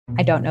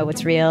I don't know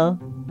what's real.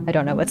 I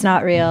don't know what's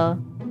not real.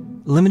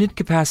 Limited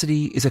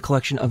Capacity is a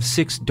collection of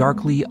 6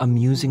 darkly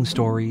amusing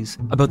stories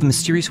about the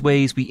mysterious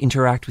ways we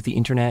interact with the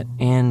internet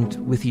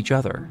and with each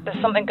other.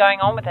 There's something going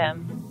on with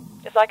him.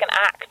 It's like an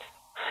act.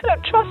 I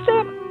don't trust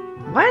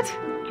him. What?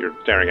 You're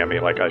staring at me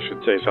like I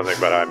should say something,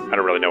 but I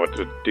don't really know what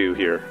to do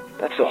here.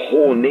 That's the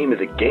whole name of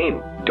the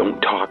game.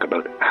 Don't talk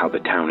about how the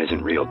town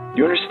isn't real.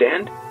 You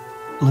understand?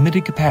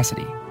 Limited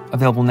Capacity.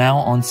 Available now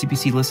on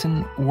CBC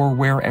Listen or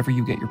wherever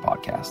you get your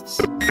podcasts.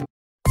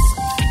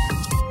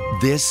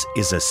 This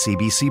is a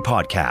CBC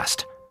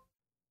podcast.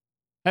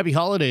 Happy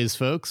holidays,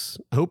 folks.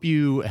 Hope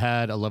you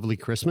had a lovely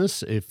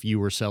Christmas if you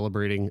were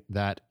celebrating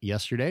that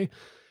yesterday.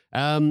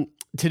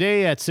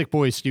 Today at Sick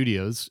Boy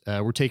Studios,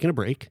 we're taking a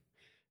break.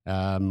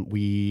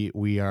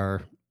 We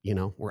are,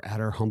 we're at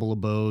our humble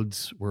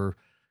abodes. We're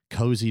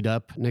cozied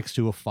up next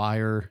to a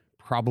fire,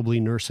 probably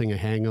nursing a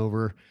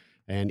hangover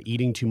and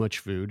eating too much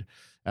food.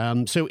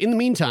 So in the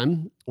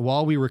meantime,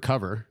 while we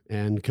recover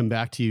and come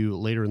back to you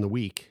later in the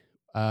week,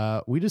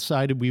 we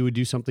decided we would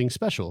do something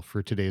special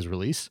for today's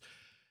release.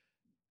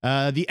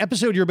 The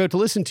episode you're about to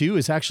listen to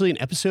is actually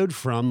an episode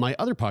from my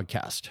other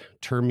podcast,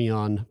 Turn Me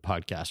On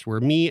Podcast,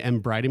 where me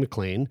and Bridie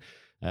McLean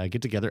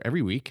get together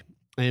every week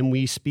and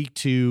we speak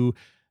to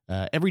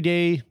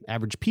everyday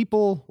average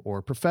people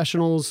or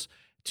professionals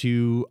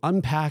to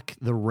unpack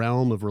the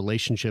realm of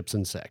relationships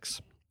and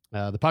sex.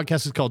 The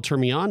podcast is called Turn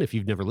Me On. If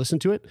you've never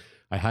listened to it,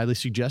 I highly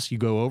suggest you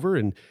go over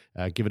and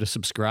give it a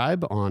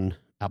subscribe on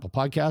Apple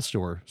Podcasts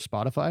or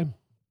Spotify.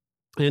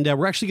 And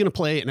we're actually going to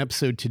play an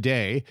episode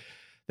today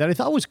that I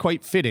thought was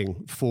quite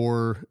fitting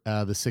for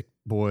the Sick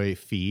Boy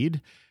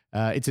feed.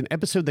 It's an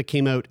episode that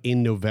came out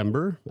in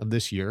November of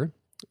this year,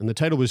 and the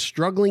title was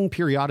Struggling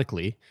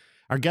Periodically.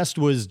 Our guest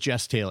was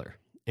Jess Taylor.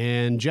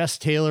 And Jess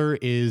Taylor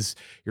is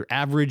your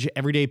average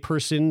everyday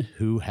person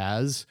who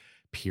has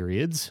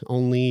periods,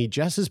 only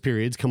Jess's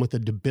periods come with a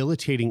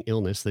debilitating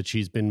illness that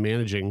she's been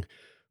managing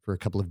for a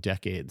couple of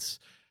decades.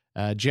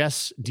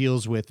 Jess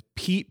deals with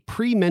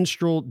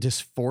premenstrual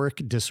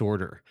dysphoric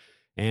disorder.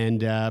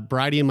 And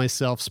Bridie and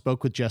myself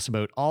spoke with Jess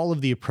about all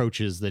of the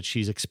approaches that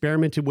she's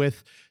experimented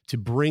with to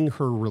bring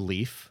her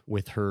relief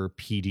with her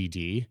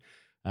PDD.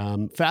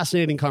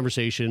 Fascinating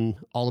conversation,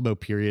 all about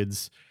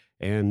periods.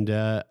 And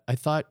I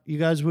thought you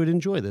guys would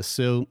enjoy this.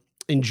 So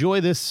enjoy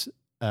this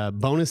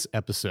bonus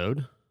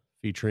episode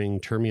featuring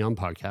Turn Me On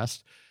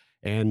Podcast.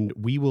 And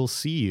we will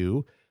see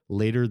you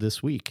later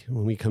this week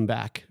when we come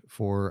back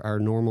for our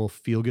normal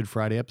Feel Good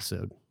Friday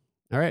episode.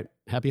 All right.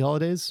 Happy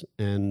holidays,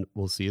 and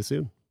we'll see you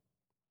soon.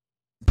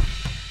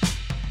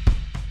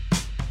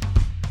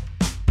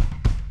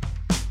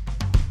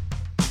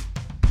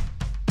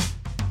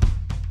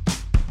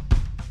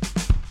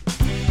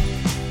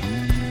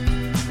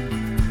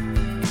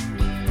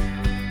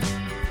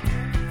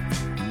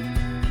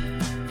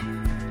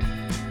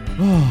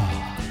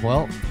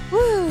 Well,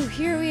 woo,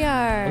 here we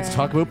are. Let's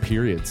talk about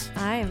periods.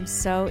 I am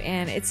so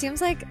in. It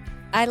seems like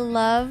I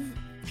love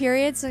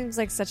periods. Seems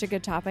like such a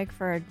good topic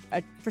for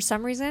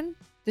some reason,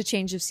 the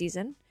change of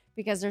season,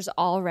 because there's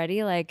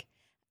already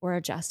we're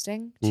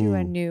adjusting to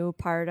a new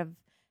part of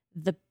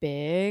the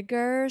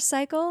bigger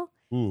cycle.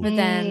 But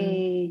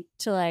then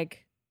to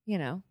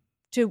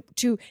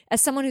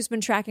as someone who's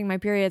been tracking my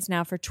periods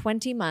now for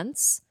 20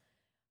 months,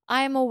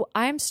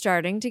 I'm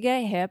starting to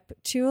get hip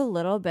to a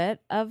little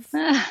bit of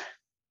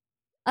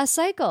a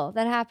cycle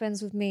that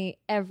happens with me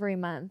every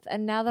month.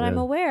 And now that I'm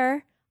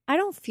aware, I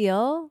don't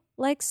feel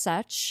like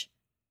such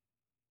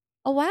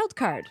a wild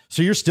card.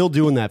 So you're still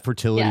doing that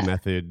fertility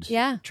method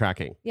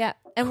tracking. Yeah.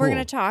 And we're going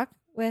to talk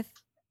with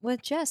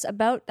Jess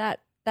about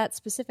that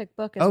specific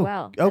book as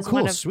well. Oh,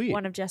 cool. Sweet.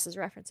 One of Jess's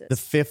references. The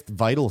Fifth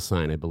Vital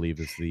Sign, I believe,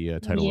 is the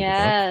title of the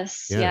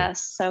book.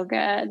 Yes. So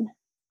good.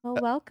 Well,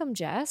 welcome,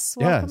 Jess.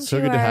 Welcome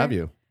so good to have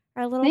you.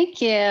 Our little Thank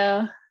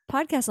you.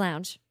 podcast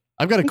lounge.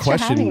 I've got a Thanks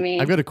question. for having me.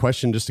 I've got a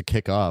question just to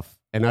kick off,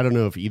 and I don't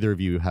know if either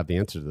of you have the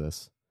answer to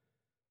this.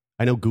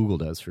 I know Google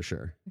does for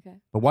sure. Okay.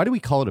 But why do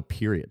we call it a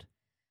period?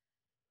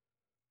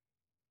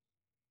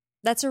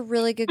 That's a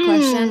really good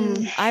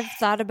question. I've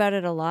thought about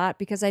it a lot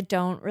because I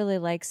don't really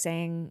like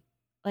saying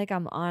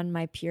I'm on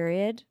my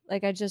period.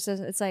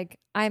 It's like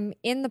I'm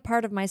in the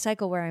part of my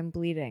cycle where I'm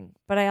bleeding,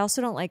 but I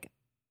also don't like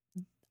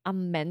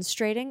I'm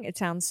menstruating. It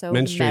sounds so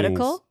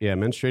medical. Yeah,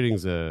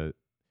 menstruating's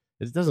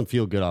it doesn't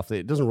feel good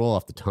it doesn't roll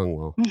off the tongue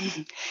well.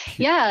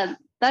 Yeah,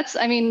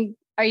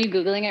 are you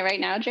Googling it right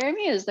now,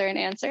 Jeremy? Is there an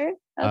answer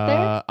out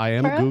there? I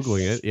am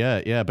Googling it.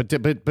 Yeah.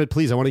 But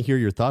please, I want to hear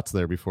your thoughts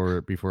there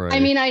before I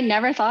I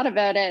never thought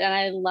about it, and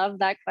I love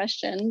that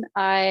question.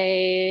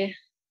 Same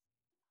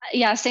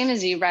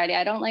as you, Bridie.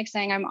 I don't like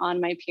saying I'm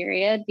on my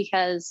period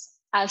because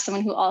as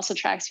someone who also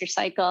tracks your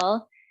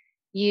cycle,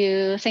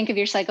 you think of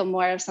your cycle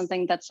more of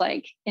something that's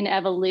like an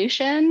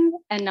evolution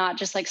and not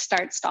just like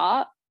start,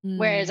 stop.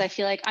 Whereas I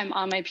feel like I'm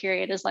on my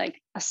period is like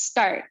a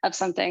start of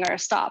something or a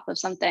stop of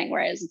something.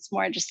 Whereas it's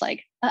more just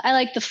like, I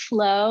like the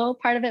flow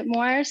part of it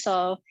more.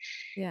 So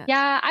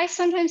I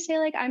sometimes say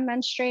like I'm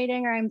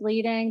menstruating or I'm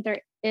bleeding.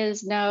 There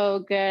is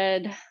no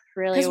good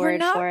really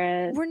word for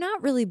it. We're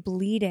not really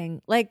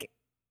bleeding. Like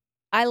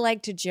I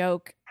like to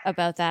joke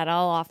about that.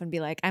 I'll often be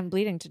like, I'm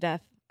bleeding to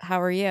death.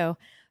 How are you?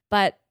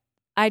 But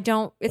I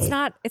don't, it's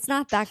not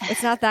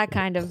that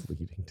kind of,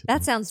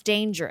 that sounds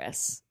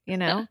dangerous, you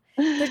know?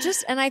 They're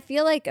just, and I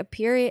feel like a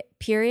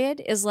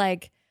period is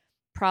like,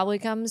 probably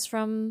comes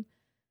from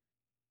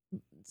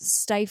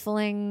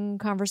stifling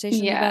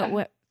conversation about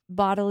what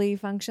bodily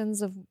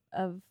functions of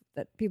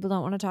that people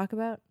don't want to talk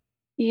about.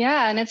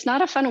 Yeah, and it's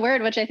not a fun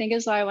word, which I think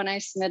is why when I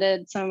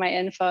submitted some of my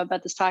info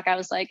about this talk, I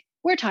was like,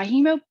 we're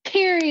talking about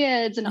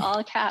periods in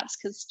all caps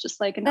because it's just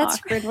like an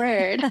awkward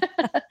word.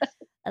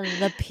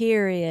 The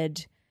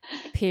period.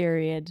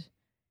 You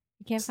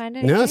can't find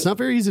it? No, it's not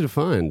very easy to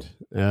find.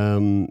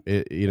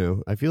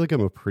 I feel like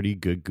I'm a pretty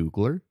good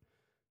Googler.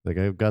 Like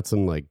I've got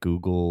some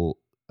Google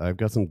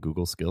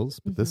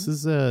skills, but this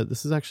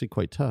is actually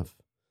quite tough.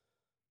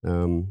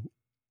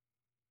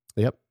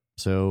 Yep.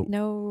 So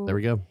there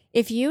we go.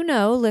 If you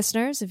know,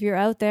 listeners, if you're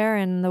out there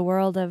in the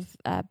world of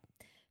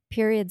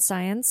period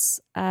science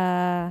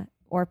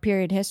or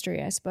period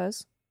history, I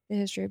suppose, the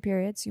history of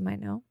periods, you might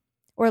know,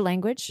 or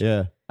language.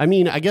 Yeah. I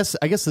mean, I guess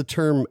the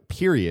term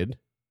period,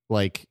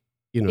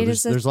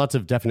 there's lots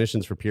of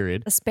definitions for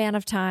period. A span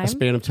of time.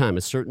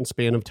 A certain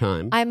span of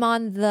time. I'm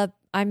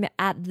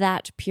at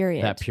that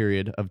period. That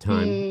period of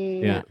time.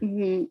 Yeah.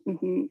 Mm-hmm,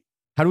 mm-hmm.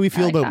 How do we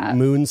feel about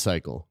moon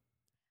cycle?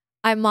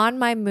 I'm on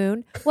my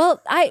moon.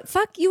 Well,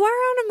 you are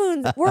on a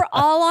moon. We're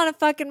all on a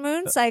fucking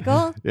moon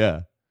cycle.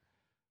 Yeah.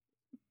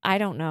 I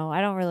don't know.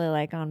 I don't really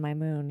like on my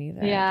moon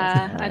either.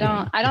 Yeah,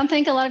 I don't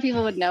think a lot of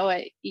people would know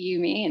what you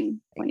mean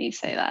when you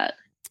say that.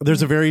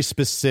 There's a very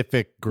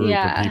specific group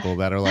of people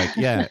that are like,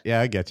 yeah,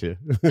 I get you.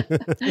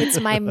 It's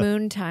my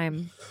moon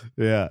time.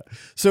 Yeah.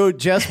 So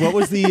Jess, what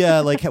was the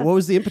what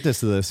was the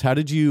impetus of this? How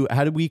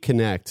did we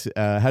connect?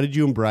 How did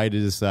you and Bri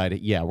decide,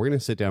 yeah, we're going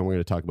to sit down, we're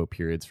going to talk about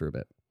periods for a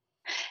bit?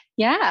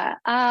 Yeah.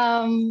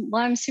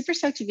 Well, I'm super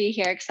stoked to be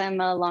here because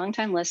I'm a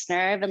longtime listener.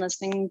 I've been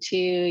listening to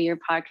your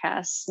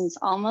podcast since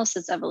almost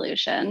its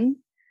evolution.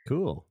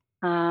 Cool.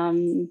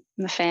 I'm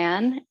a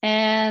fan,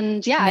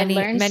 and I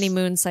learned many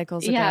moon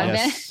cycles ago.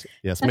 Yeah,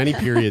 yes, many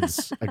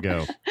periods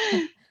ago.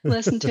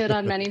 Listened to it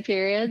on many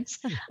periods.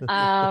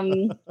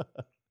 I'm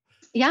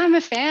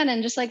a fan,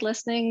 and just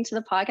listening to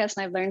the podcast,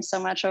 and I've learned so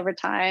much over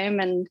time.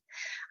 And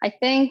I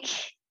think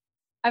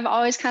I've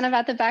always kind of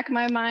at the back of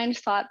my mind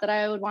thought that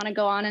I would want to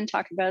go on and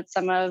talk about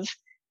some of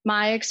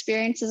my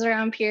experiences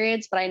around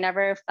periods, but I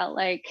never felt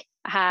like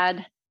I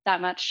had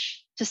that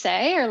much to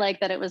say or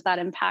that it was that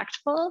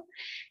impactful.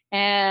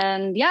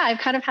 And I've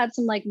kind of had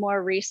some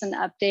more recent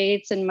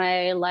updates in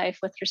my life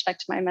with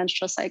respect to my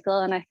menstrual cycle.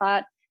 And I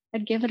thought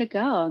I'd give it a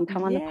go and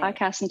come on the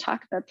podcast and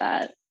talk about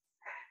that.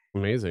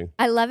 Amazing.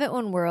 I love it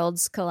when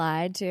worlds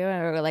collide too,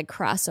 or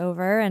cross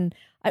over. And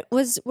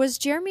was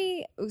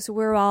Jeremy, so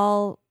we're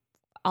all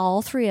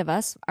three of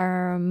us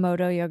are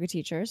Modo yoga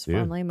teachers,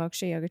 formerly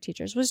Moksha yoga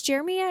teachers. Was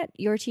Jeremy at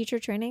your teacher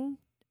training,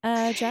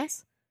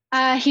 Jess?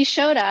 He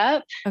showed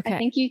up. Okay. I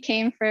think you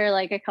came for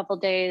a couple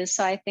days.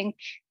 So I think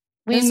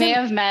we may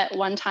have met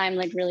one time,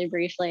 really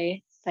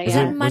briefly. But was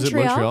it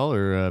Montreal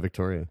or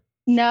Victoria?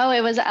 No,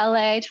 it was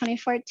LA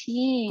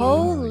 2014.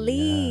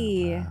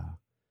 Holy. Wow.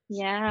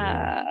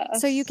 Yeah.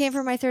 So you came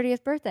for my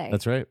 30th birthday.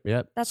 That's right.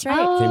 Yep. That's right.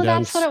 Oh,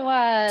 that's what it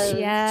was.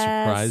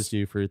 Yes. Surprised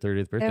you for your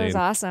 30th birthday. It was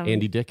awesome.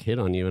 Andy Dick hit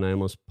on you and I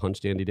almost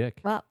punched Andy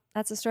Dick. Well,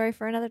 that's a story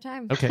for another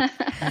time. Okay.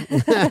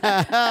 We're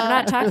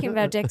not talking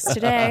about dicks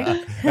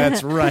today.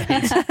 That's right.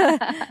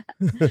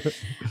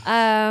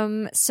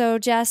 So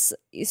Jess,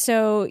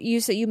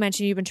 you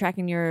mentioned you've been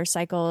tracking your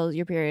cycle,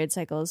 your period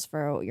cycles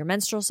for your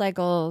menstrual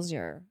cycles,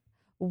 your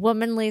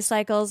womanly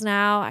cycles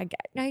now.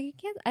 You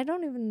can't. I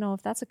don't even know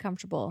if that's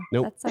Nope.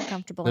 That's not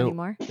comfortable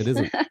anymore. It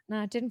isn't.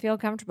 No, it didn't feel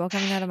comfortable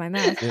coming out of my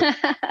mouth.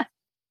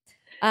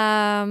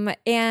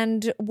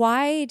 And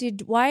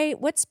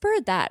what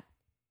spurred that?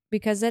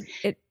 Because it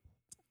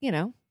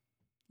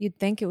you'd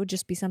think it would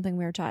just be something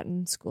we were taught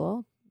in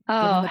school.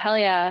 Oh, hell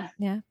yeah.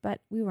 Yeah,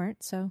 but we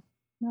weren't, so.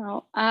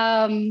 No.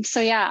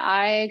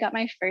 I got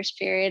my first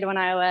period when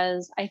I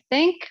was, I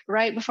think,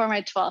 right before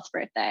my 12th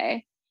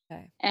birthday.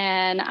 Okay.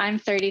 And I'm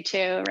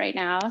 32 right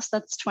now, so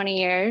that's 20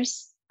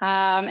 years.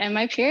 And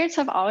my periods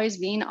have always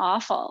been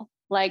awful,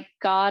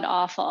 god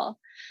awful.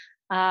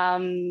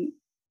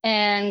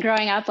 And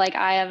growing up,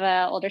 I have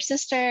an older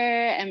sister,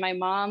 and my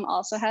mom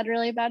also had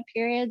really bad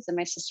periods, and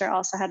my sister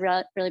also had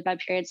really bad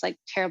periods,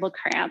 terrible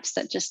cramps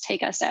that just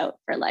take us out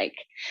for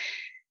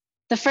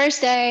the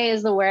first day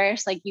is the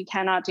worst. You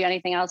cannot do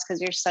anything else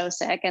because you're so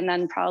sick. And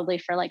then probably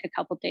for a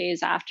couple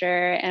days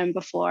after and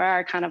before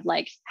are kind of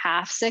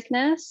half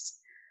sickness.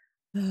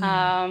 So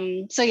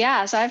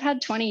I've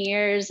had 20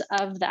 years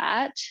of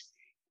that.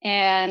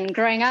 And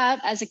growing up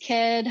as a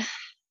kid,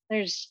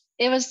 it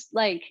was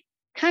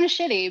kind of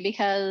shitty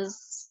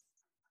because,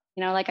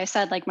 like I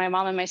said, my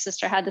mom and my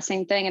sister had the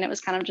same thing. And it was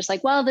kind of just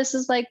well, this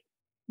is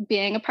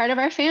being a part of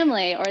our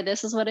family, or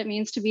this is what it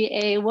means to be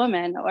a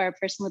woman or a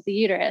person with the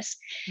uterus.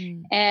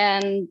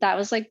 And that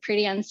was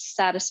pretty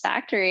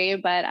unsatisfactory.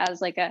 But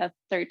as a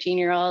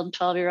 13-year-old,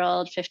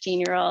 12-year-old,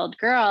 15-year-old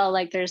girl,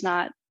 there's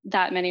not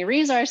that many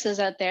resources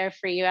out there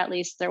for you. At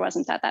least there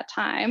wasn't at that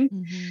time.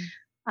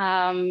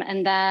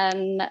 And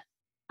then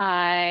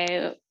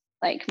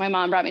my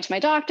mom brought me to my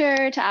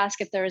doctor to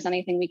ask if there was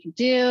anything we could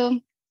do.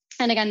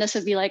 And again, this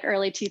would be like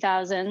early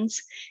 2000s.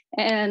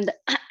 And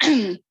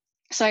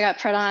so I got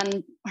put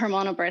on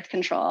hormonal birth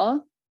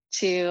control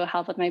to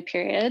help with my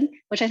period,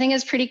 which I think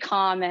is pretty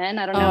common.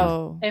 I don't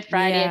know if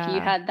Friday, if you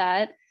had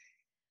that.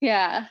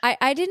 Yeah.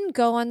 I didn't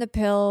go on the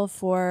pill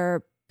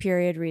for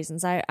period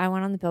reasons. I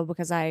went on the pill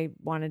because I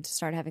wanted to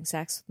start having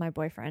sex with my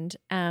boyfriend.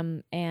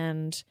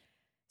 And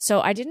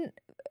so I didn't,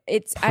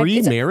 it's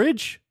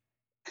pre-marriage?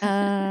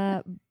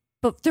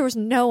 But there was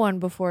no one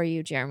before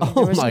you, Jeremy.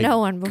 There was no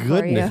one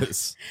before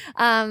goodness.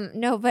 you.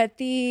 No, but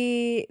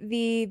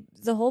the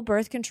whole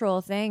birth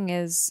control thing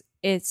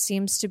it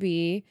seems to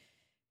be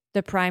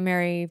the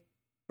primary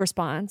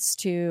response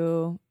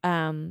to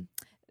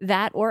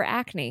that or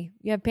acne.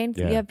 You have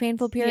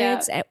painful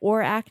periods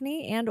or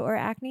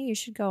acne, you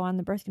should go on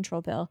the birth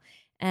control pill.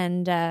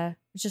 And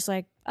it's just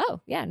like, oh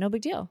yeah, no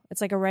big deal.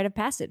 It's like a rite of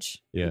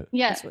passage. Yeah.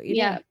 That's what you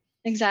do.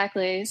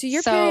 Exactly. So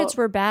your periods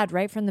were bad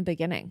right from the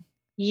beginning.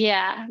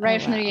 Yeah,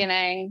 right from the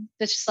beginning.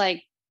 It's just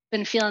like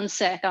been feeling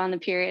sick on the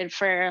period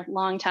for a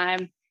long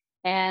time.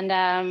 And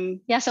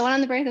so I went on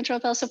the birth control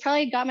pill. So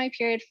probably got my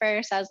period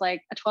first as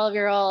like a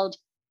 12-year-old,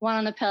 went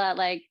on the pill at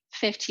like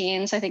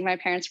 15. So I think my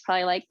parents were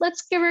probably like,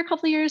 let's give her a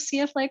couple of years, see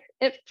if like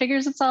it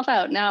figures itself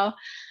out now.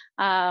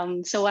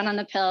 So went on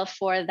the pill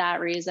for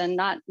that reason,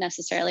 not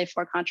necessarily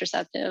for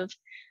contraceptive.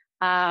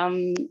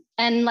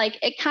 And like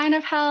it kind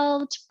of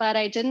helped, but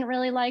I didn't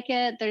really like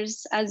it.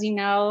 There's, as you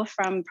know,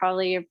 from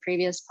probably your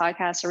previous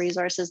podcasts or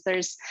resources,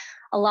 there's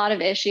a lot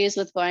of issues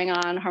with going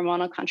on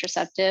hormonal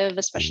contraceptive,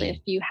 especially if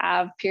you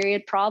have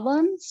period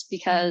problems,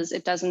 because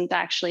it doesn't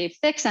actually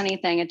fix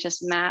anything. It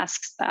just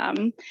masks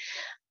them.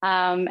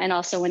 And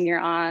also when you're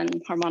on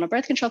hormonal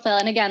birth control pill,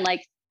 and again,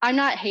 like I'm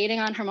not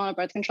hating on hormonal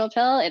birth control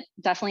pill. It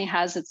definitely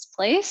has its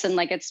place and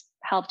like it's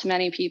helped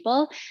many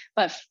people.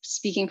 But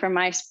speaking from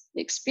my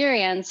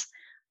experience,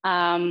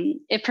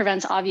 it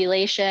prevents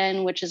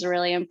ovulation, which is a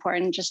really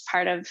important just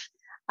part of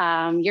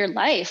your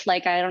life.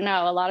 Like, I don't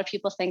know, a lot of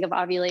people think of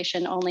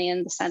ovulation only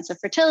in the sense of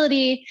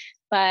fertility,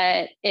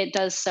 but it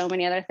does so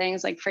many other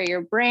things like for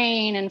your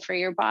brain and for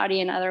your body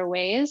in other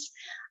ways.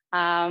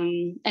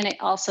 And it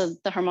also,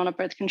 the hormonal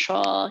birth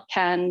control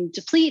can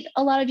deplete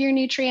a lot of your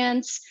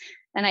nutrients.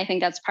 And I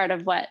think that's part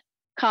of what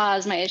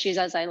caused my issues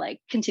as I like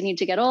continued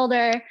to get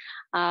older.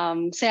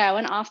 So yeah, I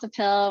went off the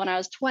pill when I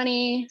was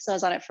 20. So I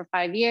was on it for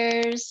 5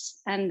 years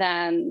and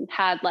then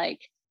had like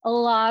a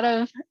lot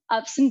of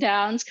ups and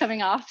downs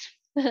coming off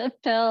the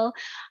pill,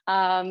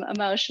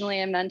 emotionally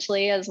and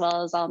mentally, as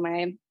well as all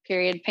my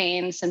period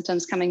pain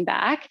symptoms coming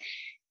back.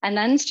 And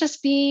then it's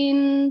just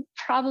been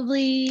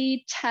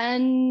probably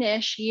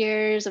 10-ish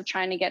years of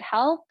trying to get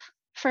help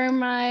for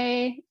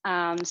my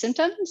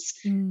symptoms.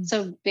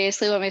 So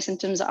basically what my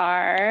symptoms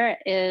are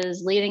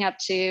is leading up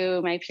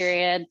to my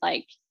period,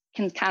 like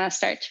can kind of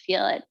start to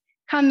feel it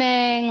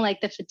coming, like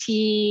the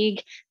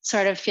fatigue,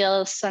 sort of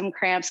feel some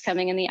cramps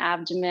coming in the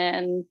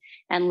abdomen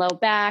and low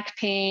back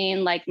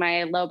pain. Like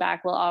my low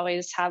back will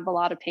always have a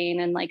lot of pain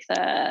in like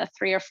the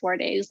 3 or 4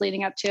 days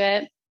leading up to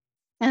it.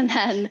 And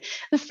then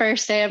the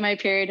first day of my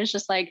period is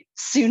just like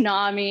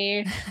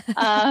tsunami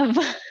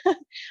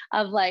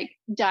of like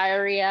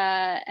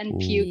diarrhea and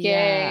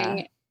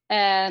puking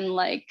and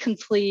like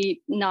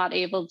complete not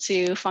able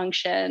to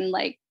function.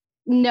 Like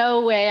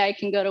no way I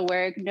can go to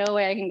work, no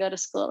way I can go to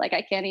school. Like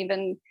I can't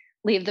even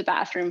leave the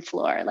bathroom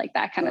floor, like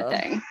that kind of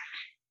thing.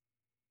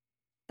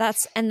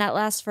 That's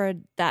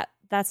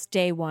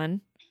day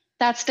one.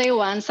 That's day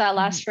one. So that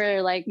lasts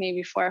for like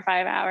maybe 4 or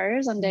 5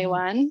 hours on day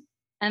one.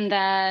 And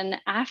then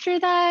after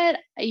that,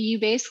 you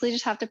basically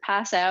just have to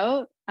pass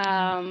out.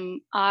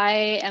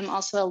 I am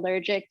also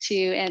allergic to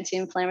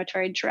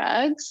anti-inflammatory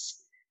drugs.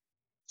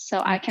 So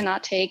I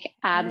cannot take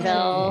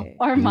Advil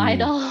or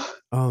Midol.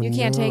 Oh, you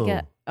can't take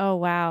it. Oh,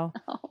 wow.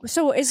 No.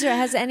 So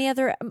has any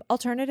other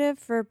alternative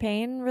for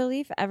pain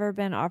relief ever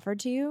been offered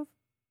to you?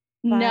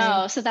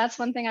 No. So that's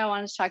one thing I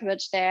wanted to talk about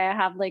today. I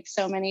have like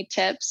so many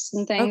tips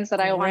and things that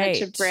I wanted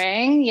to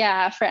bring.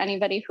 Yeah. For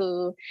anybody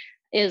who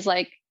is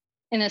like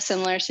in a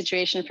similar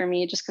situation for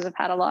me, just because I've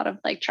had a lot of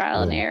like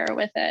trial and error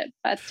with it.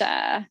 But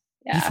yeah.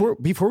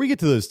 Before we get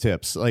to those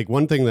tips, like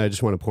one thing that I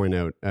just want to point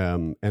out,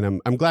 and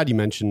I'm glad you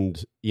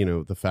mentioned,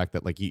 the fact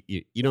that like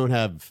you don't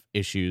have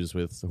issues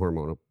with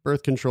hormonal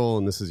birth control,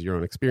 and this is your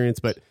own experience.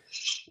 But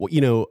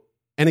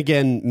and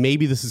again,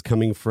 maybe this is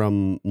coming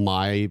from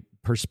my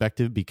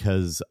perspective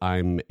because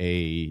I'm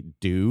a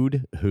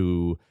dude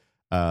who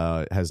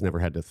has never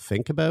had to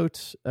think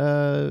about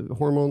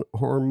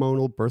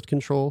hormonal birth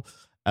control.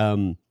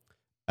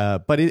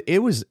 But I'm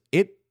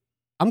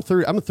a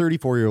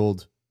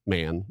 34-year-old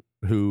man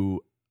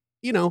who,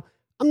 I'm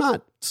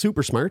not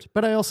super smart,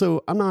 but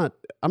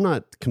I'm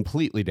not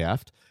completely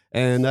daft.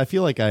 And I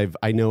feel like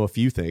I know a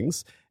few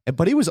things,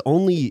 but it was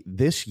only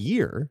this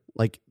year,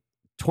 like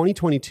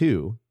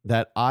 2022,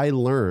 that I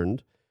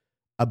learned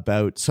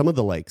about some of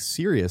the like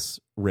serious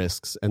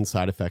risks and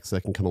side effects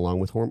that can come along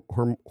with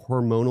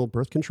hormonal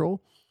birth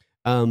control.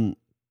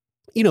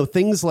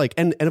 Things like,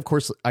 and of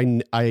course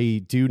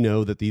I do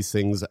know that these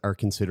things are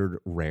considered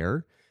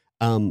rare.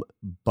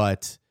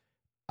 But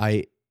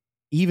I,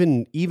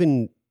 even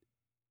then,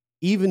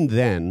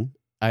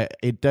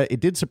 it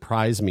did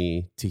surprise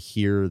me to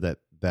hear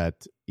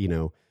that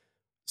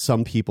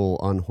some people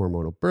on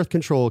hormonal birth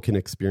control can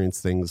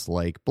experience things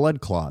like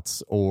blood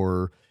clots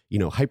or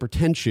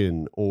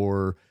hypertension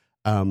or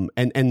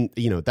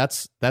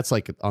that's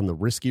like on the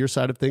riskier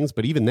side of things.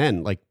 But even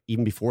then, like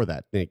even before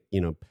that,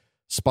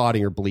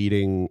 spotting or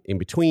bleeding in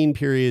between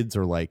periods,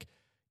 or like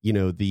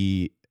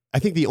I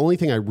think the only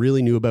thing I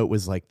really knew about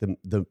was like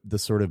the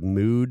sort of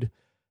mood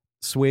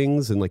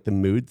swings and like the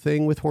mood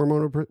thing with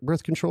hormonal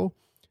birth control.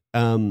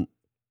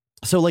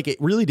 So like it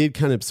really did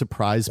kind of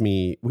surprise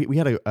me. We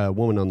had a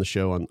woman on the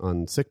show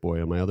on Sick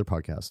Boy on my other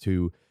podcast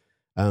who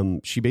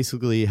she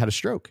basically had a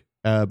stroke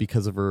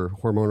because of her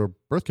hormonal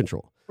birth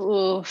control.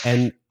 Oof.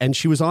 And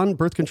she was on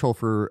birth control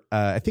for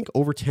I think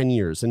over 10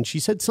 years. And she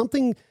said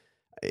something,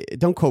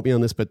 don't quote me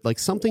on this, but like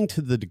something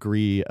to the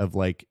degree of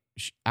like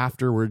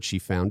afterwards she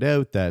found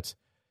out that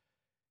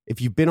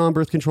if you've been on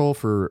birth control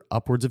for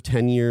upwards of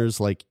 10 years,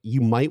 like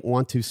you might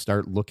want to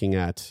start looking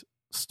at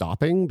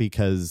stopping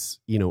because,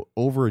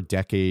 over a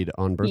decade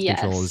on birth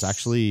control is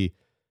actually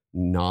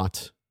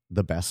not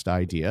the best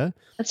idea.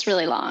 That's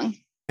really long.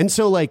 And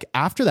so like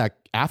after that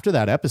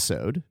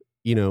episode,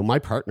 my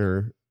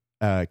partner,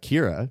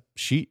 Kira,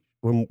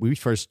 when we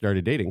first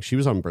started dating, she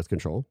was on birth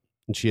control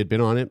and she had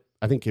been on it.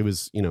 I think it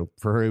was,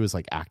 for her, it was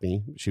like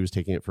acne. She was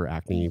taking it for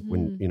acne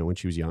when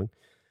she was young.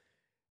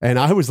 And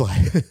I was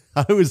like,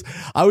 I was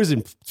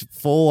in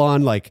full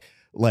on like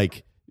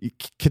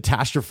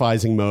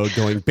catastrophizing mode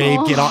going,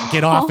 babe, get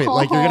off it.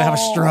 Like you're going to have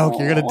a stroke.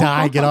 You're going to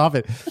die. Get off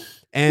it.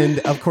 And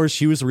of course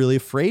she was really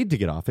afraid to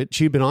get off it.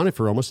 She'd been on it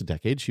for almost a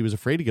decade. She was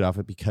afraid to get off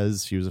it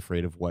because she was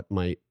afraid of what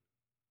might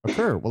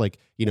occur. Like,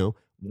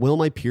 will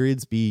my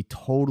periods be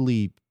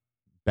totally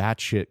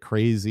batshit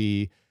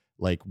crazy?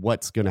 Like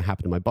what's going to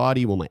happen to my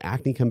body? Will my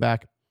acne come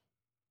back?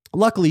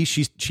 Luckily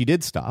she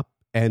did stop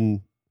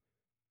and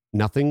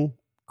nothing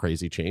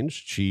crazy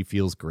changed. She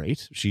feels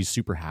great. She's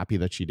super happy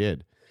that she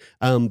did.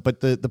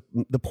 But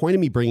the point of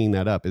me bringing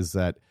that up is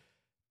that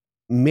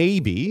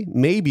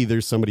maybe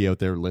there's somebody out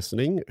there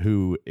listening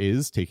who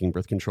is taking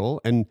birth control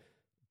and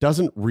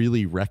doesn't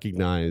really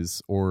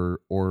recognize or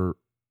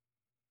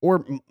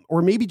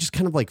maybe just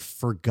kind of like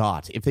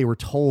forgot if they were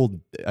told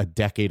a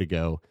decade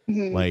ago,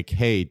 like,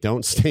 hey,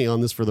 don't stay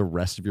on this for the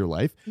rest of your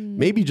life.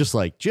 Maybe just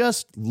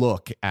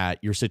look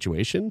at your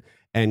situation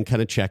and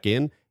kind of check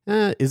in.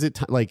 Is it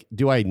like,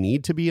 do I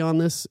need to be on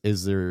this?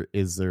 Is there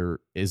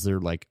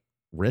like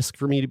risk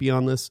for me to be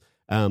on this?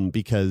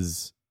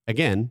 Because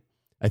again,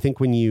 I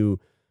think when you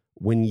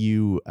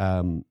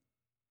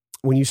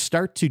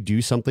start to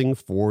do something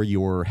for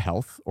your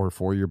health or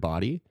for your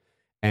body,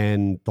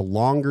 and the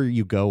longer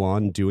you go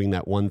on doing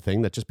that one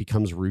thing, that just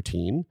becomes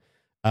routine.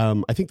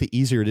 I think the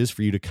easier it is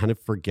for you to kind of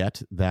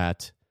forget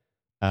that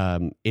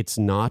it's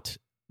not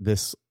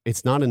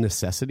a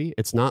necessity.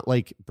 It's not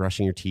like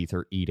brushing your teeth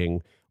or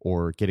eating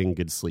or getting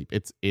good sleep.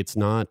 It's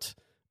not,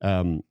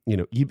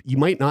 you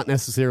might not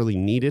necessarily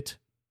need it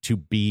to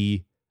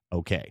be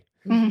okay.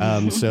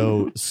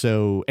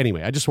 So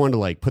anyway, I just wanted to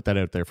like put that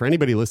out there for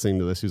anybody listening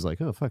to this who's like,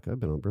 oh fuck, I've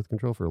been on birth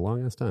control for a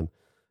long ass time.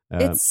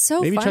 It's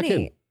so maybe funny. Check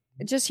in.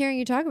 Just hearing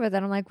you talk about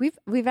that, I'm like,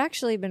 we've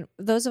actually been,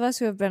 those of us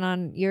who have been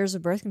on years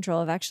of birth control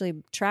have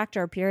actually tracked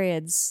our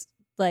periods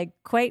like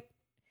quite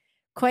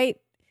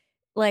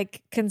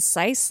like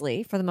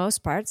concisely for the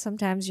most part.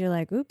 Sometimes you're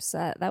like, oops,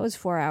 that was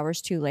 4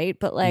 hours too late.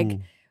 But like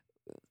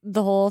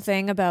the whole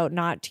thing about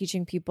not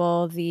teaching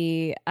people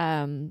the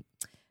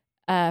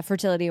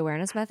fertility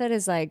awareness method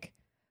is like,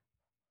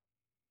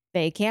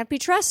 they can't be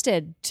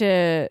trusted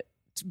to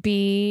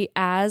be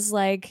as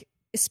like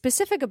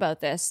specific about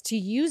this, to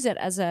use it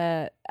as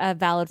a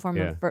valid form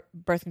of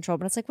birth control.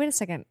 But it's like, wait a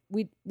second,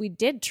 we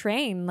did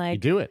train like you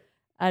do it.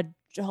 A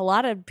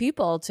lot of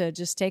people to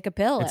just take a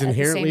pill. It's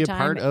inherently at the same a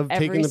part of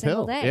taking the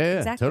pill. Day. Yeah,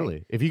 exactly.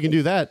 Totally. If you can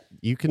do that,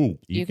 you can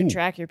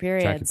track your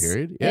periods. Track your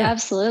period. Yeah,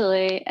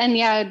 absolutely. And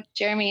yeah,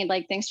 Jeremy,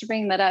 like thanks for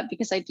bringing that up,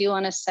 because I do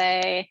want to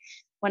say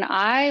when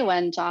I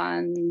went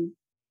on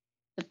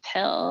the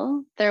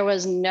pill, there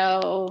was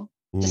no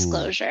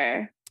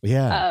disclosure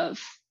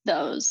of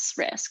those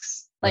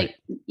risks. Like,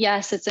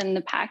 yes, it's in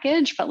the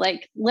package, but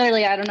like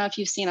literally, I don't know if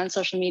you've seen on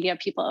social media,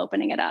 people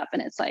opening it up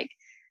and it's like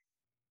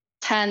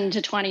 10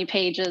 to 20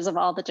 pages of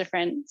all the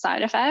different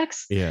side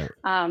effects. Yeah.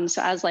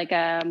 So as like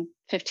a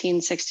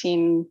 15,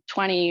 16,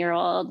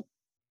 20-year-old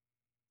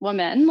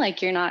woman,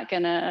 like you're not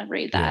going to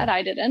read that.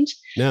 I didn't.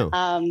 No.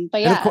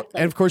 But yeah.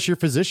 And of course your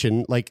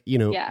physician, like,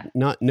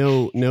 not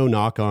no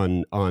knock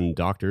on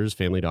doctors,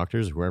 family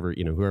doctors, whoever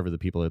the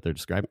people out there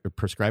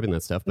prescribing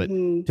that stuff. But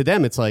to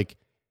them, it's like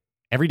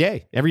every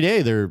day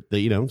they're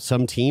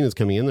some teen is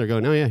coming in, they're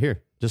going, oh yeah,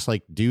 here, just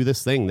like do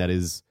this thing that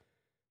is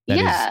that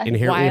Yeah. is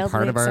inherently a Wildly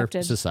part of our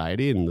accepted.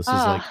 society. And this is Oh,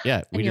 like, yeah,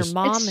 And we your just,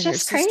 mom it's and your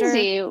just sister.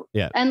 crazy.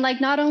 Yeah. And like,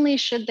 not only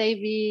should they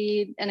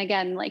be, and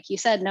again, like you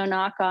said, no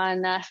knock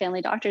on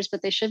family doctors,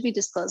 but they should be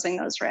disclosing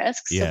those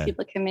risks Yeah. so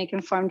people can make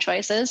informed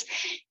choices.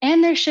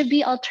 And there should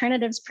be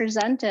alternatives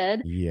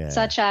presented, yeah.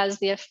 such as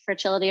the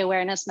fertility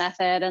awareness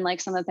method and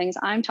like some of the things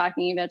I'm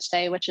talking about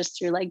today, which is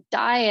through like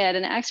diet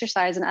and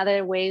exercise and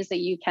other ways that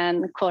you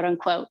can quote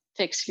unquote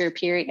fix your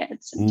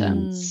period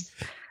symptoms.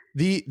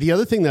 The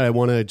other thing that I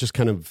want to just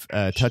kind of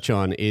touch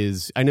on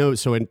is, I know,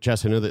 so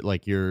Jess, I know that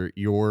like you're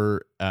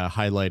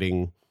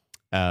highlighting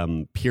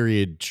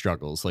period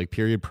struggles, like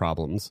period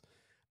problems.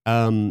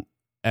 And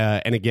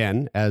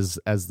again, as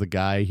the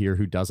guy here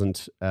who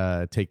doesn't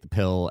take the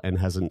pill and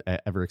hasn't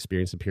ever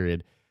experienced a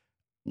period,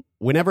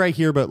 whenever I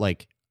hear about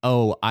like,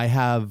 oh, I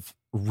have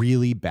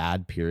really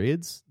bad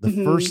periods, the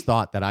first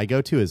thought that I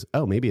go to is,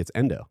 oh, maybe it's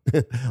endo.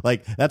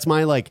 Like that's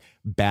my like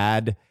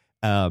bad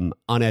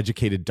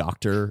uneducated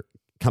doctor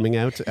coming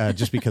out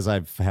just because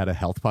I've had a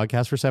health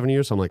podcast for 7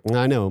 years. So I'm like,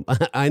 I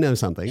know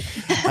something.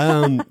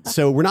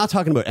 So we're not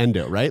talking about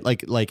endo, right?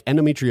 Like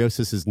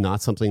endometriosis is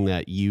not something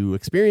that you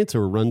experience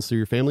or runs through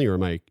your family, or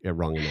am I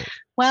wrong in that?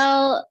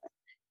 Well,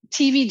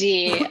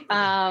 TBD.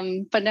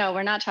 But no,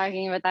 we're not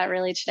talking about that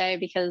really today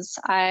because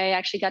I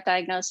actually got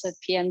diagnosed with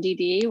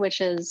PMDD,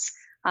 which is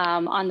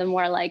on the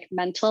more like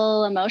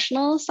mental,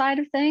 emotional side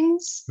of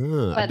things.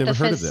 I've never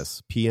heard of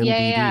this. PMDD.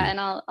 Yeah, and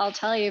I'll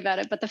tell you about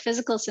it. But the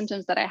physical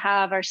symptoms that I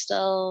have are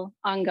still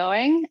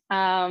ongoing,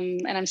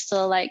 and I'm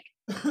still like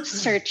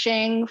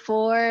searching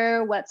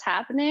for what's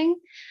happening.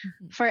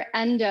 For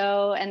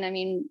endo. And I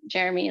mean,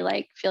 Jeremy,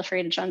 like feel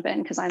free to jump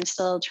in because I'm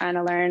still trying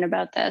to learn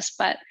about this.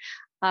 But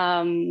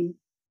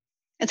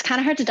it's kind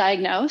of hard to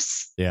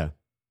diagnose. Yeah.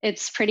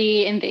 It's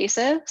pretty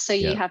invasive. So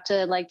you Yeah. have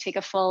to like take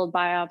a full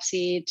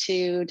biopsy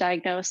to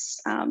diagnose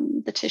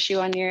the tissue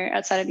on your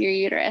outside of your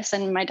uterus.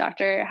 And my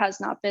doctor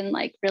has not been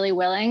like really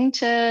willing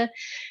to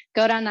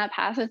go down that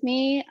path with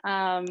me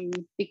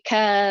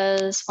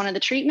because one of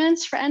the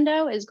treatments for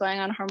endo is going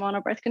on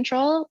hormonal birth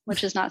control,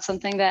 which is not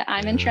something that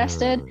I'm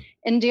interested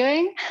in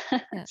doing.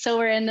 So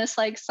we're in this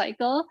like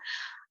cycle.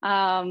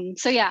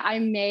 So yeah, I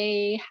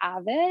may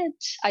have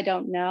it. I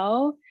don't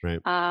know. Right.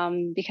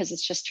 Because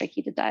it's just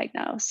tricky to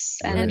diagnose.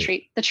 And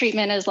Right. the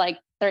treatment is like,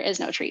 there is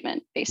no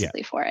treatment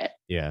basically for it.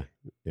 Yeah.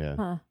 Yeah.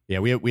 Huh. Yeah.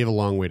 We have a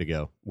long way to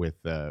go with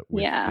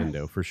Yeah.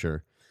 endo for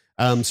sure.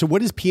 So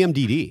what is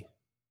PMDD?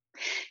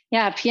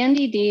 Yeah.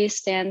 PMDD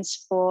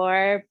stands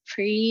for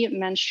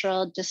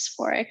premenstrual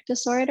dysphoric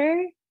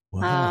disorder.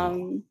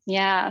 Wow.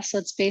 Yeah. So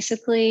it's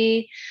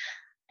basically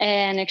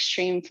an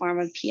extreme form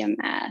of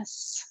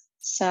PMS.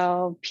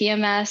 So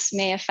PMS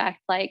may affect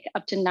like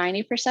up to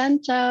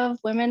 90% of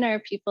women or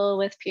people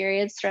with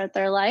periods throughout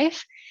their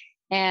life.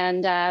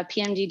 And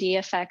PMDD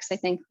affects, I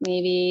think,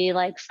 maybe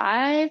like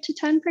 5 to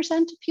 10%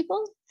 of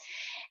people.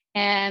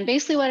 And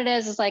basically what it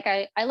is like,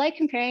 I like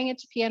comparing it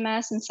to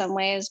PMS in some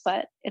ways,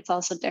 but it's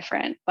also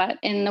different. But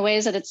in the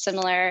ways that it's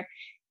similar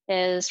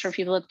is for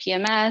people with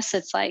PMS,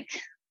 it's like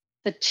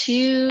the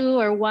 2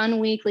 or 1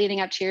 week leading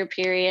up to your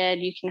period,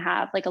 you can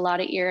have like a lot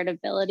of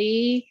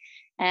irritability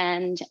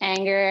and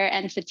anger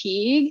and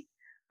fatigue.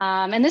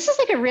 And this is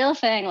like a real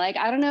thing. Like,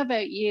 I don't know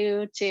about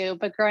you too,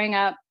 but growing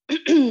up,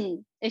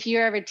 if you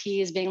were ever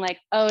teased being like,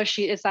 oh,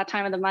 it's that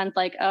time of the month,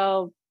 like,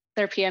 oh,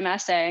 they're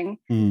PMSing,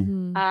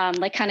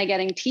 like kind of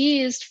getting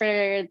teased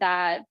for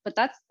that. But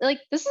that's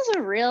like, this is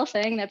a real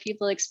thing that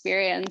people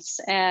experience.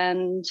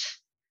 And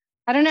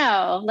I don't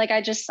know, like,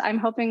 I'm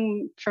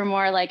hoping for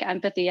more like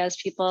empathy as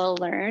people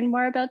learn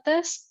more about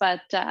this,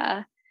 but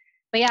yeah.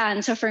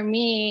 And so for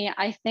me,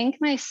 I think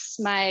my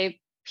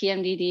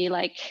PMDD,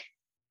 like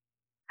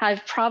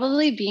I've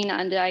probably been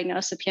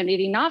undiagnosed with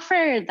PMDD, not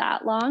for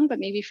that long, but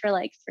maybe for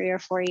like 3 or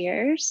 4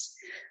 years.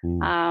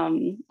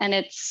 And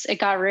it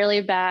got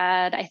really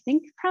bad. I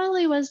think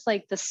probably was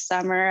like the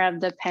summer of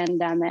the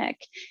pandemic.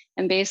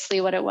 And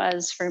basically what it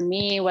was for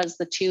me was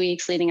the 2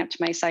 weeks leading up to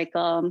my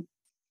cycle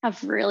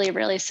of really,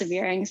 really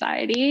severe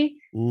anxiety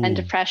and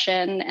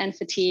depression and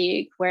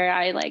fatigue, where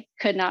I like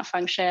could not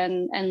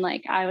function. And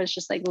like, I was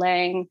just like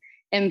laying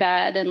in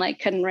bed and like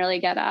couldn't really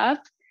get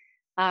up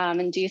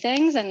and do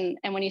things. And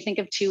when you think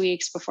of 2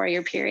 weeks before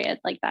your period,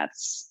 like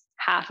that's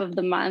half of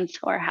the month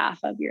or half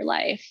of your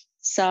life.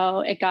 So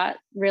it got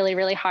really,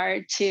 really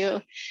hard to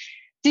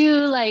do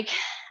like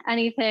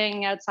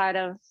anything outside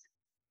of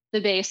the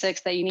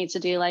basics that you need to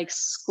do, like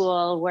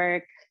school,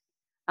 work,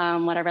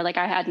 whatever. Like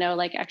I had no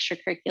like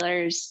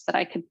extracurriculars that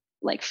I could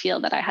like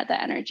feel that I had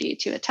the energy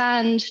to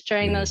attend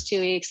during those 2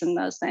 weeks and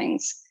those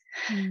things.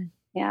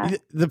 Yeah.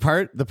 The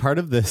part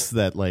of this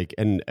that like,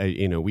 and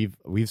you know,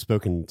 we've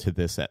spoken to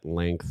this at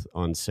length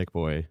on Sick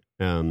Boy,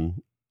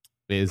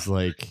 is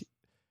like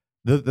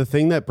the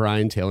thing that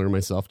Brian Taylor and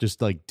myself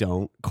just like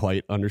don't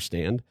quite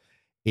understand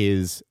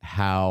is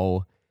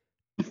how,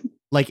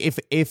 like,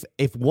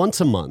 if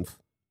once a month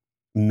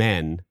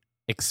men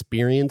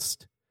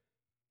experienced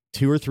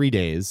 2 or 3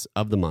 days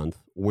of the month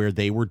where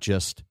they were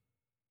just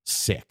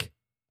sick,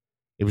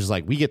 it was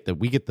like we get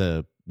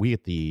the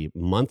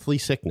monthly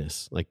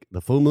sickness. Like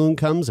the full moon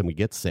comes and we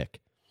get sick.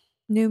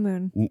 New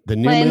moon. The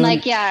new but moon.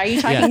 like, yeah, are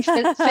you talking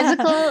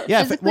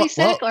physically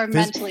sick or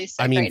mentally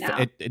sick right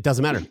now? It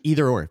doesn't matter.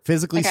 Either or.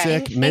 Physically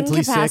sick,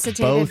 mentally sick,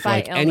 Incapacitated both, by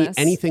like illness.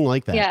 anything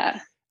like that. Yeah.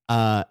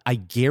 I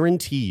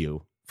guarantee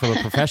you, from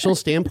a professional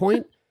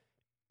standpoint,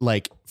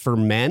 like for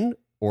men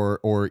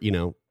or you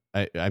know,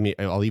 I mean,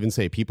 I'll even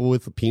say people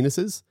with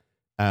penises,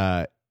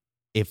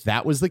 if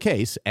that was the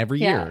case every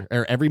year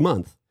or every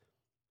month,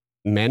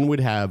 men would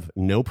have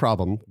no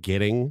problem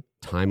getting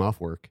time off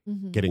work,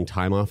 getting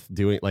time off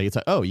doing, like, it's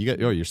like,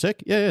 you're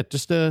sick. Yeah.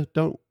 Just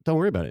don't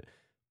worry about it.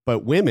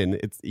 But women,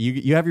 it's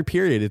you have your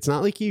period. It's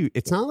not like you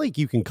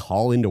can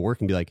call into work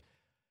and be like,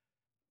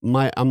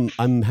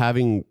 I'm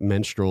having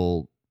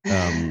menstrual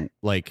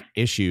like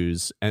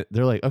issues, and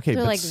they're like, okay,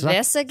 They're but like,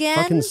 this again?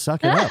 fucking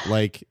suck it up,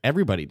 like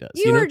everybody does.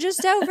 You were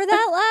just out for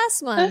that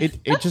last month.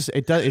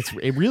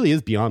 It really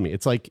is beyond me.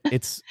 It's like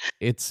it's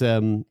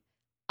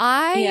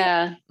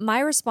my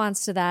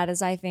response to that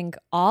is I think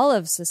all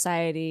of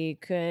society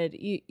could,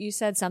 you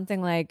said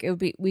something like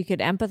we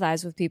could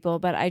empathize with people,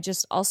 but I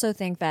just also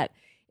think that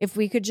if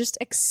we could just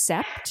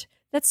accept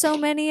that so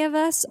many of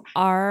us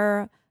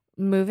are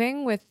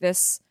moving with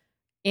this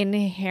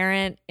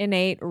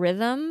innate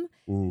rhythm,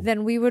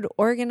 then we would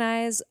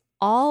organize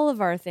all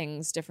of our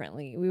things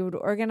differently. We would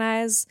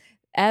organize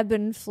ebb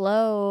and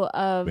flow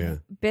of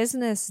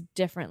business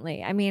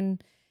differently. I mean,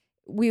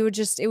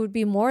 it would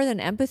be more than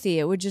empathy.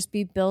 It would just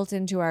be built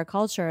into our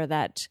culture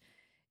that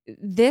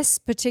this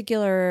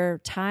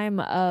particular time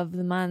of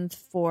the month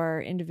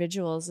for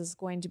individuals is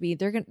going to be,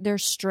 their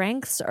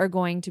strengths are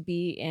going to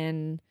be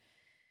in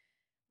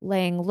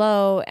laying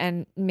low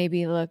and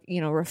maybe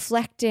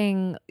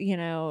reflecting,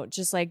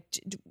 just like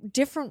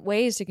different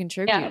ways to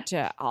contribute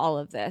to all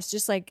of this.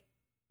 Just like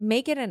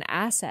make it an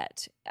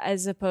asset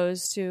as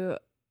opposed to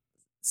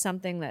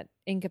something that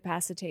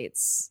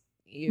incapacitates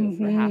you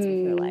for half of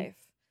your life.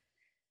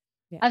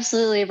 Yeah.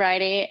 Absolutely,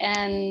 righty.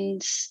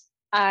 And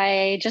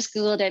I just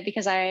Googled it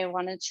because I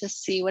wanted to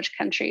see which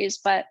countries,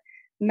 but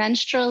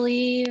menstrual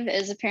leave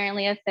is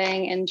apparently a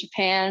thing in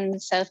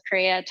Japan, South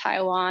Korea,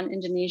 Taiwan,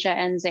 Indonesia,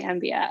 and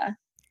Zambia.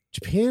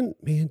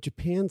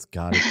 Japan's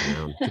got it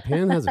down.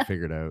 Japan has it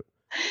figured out.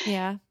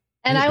 Yeah.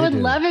 And I would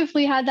love if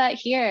we had that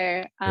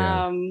here.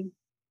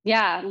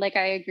 Like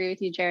I agree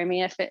with you,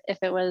 Jeremy. If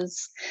it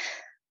was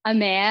a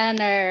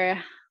man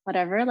or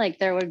whatever, like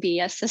there would be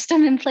a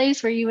system in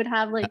place where you would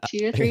have like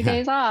 2 or 3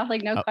 days off,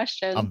 like no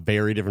question. A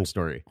very different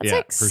story. It's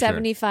like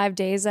 75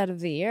 days out of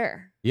the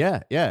year.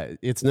 Yeah.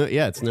 It's no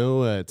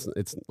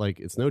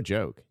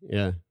joke.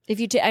 Yeah. If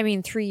you,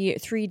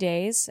 3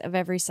 days of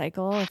every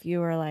cycle, if you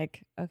were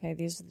like, okay,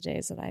 these are the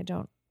days that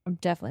I'm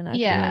definitely not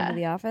going into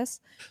the office.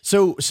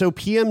 So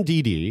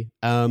PMDD,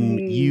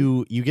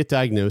 you get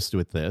diagnosed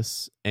with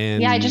this,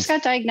 and I just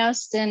got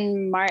diagnosed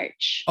in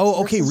March.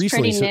 Oh, okay,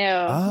 recently. Pretty new.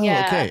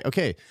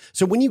 Okay.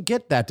 So when you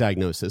get that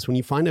diagnosis, when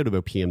you find out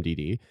about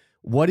PMDD,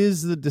 what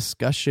is the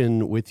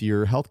discussion with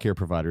your healthcare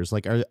providers?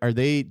 Like,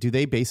 do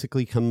they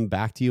basically come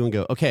back to you and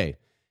go, okay,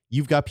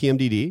 you've got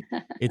PMDD.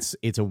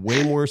 It's a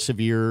way more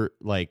severe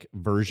like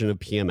version of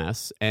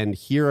PMS, and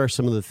here are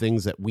some of the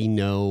things that we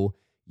know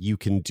you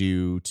can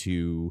do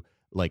to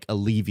like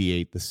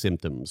alleviate the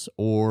symptoms,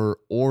 or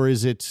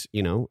is it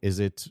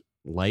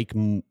like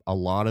a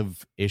lot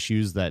of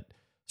issues that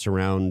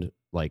surround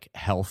like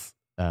health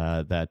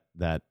that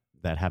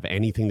have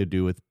anything to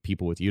do with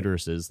people with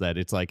uteruses, that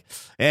it's like,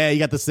 hey, you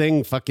got this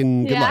thing,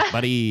 fucking good luck,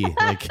 buddy.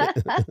 Like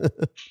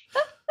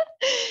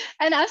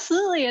And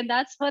absolutely, and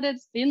that's what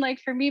it's been like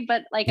for me.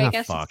 But like, I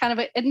guess it's kind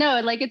of the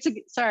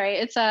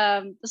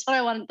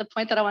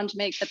point that I wanted to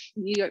make, that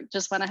you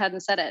just went ahead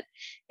and said it,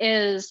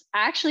 is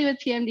actually with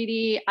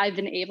PMDD, I've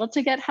been able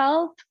to get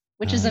help,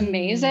 which is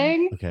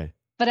amazing. Okay.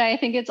 But I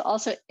think it's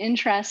also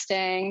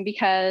interesting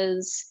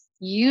because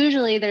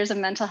usually there's a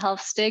mental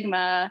health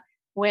stigma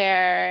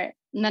where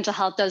mental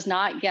health does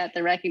not get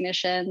the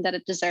recognition that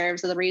it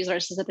deserves or the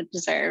resources that it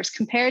deserves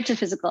compared to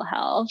physical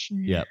health.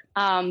 Yep.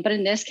 But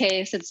in this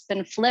case, it's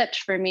been flipped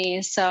for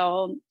me.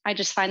 So I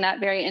just find that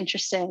very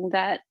interesting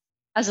that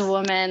as a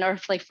woman, or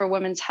like for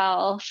women's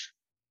health,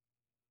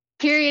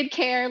 period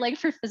care, like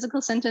for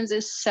physical symptoms,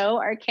 is so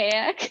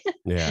archaic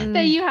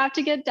that you have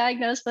to get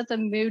diagnosed with a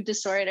mood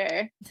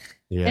disorder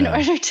in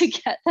order to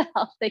get the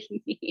help that you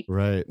need.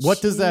 Right.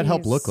 What does that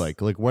help look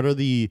like? Like, when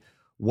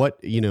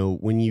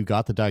you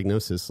got the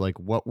diagnosis, like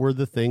what were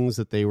the things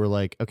that they were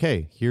like,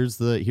 okay, here's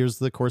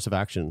the course of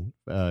action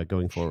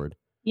going forward?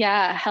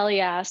 Yeah, hell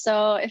yeah.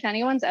 So if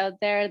anyone's out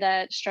there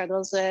that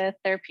struggles with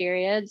their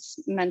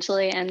periods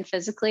mentally and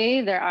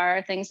physically, there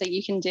are things that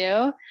you can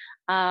do.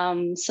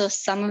 So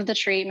some of the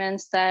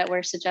treatments that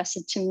were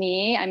suggested to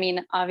me,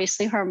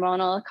 obviously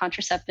hormonal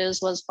contraceptives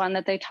was one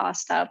that they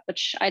tossed up,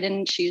 which I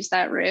didn't choose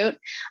that route.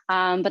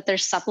 But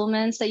there's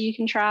supplements that you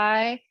can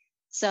try.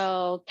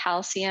 So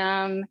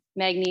calcium,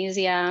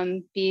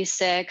 magnesium,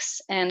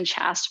 B6, and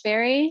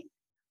chasteberry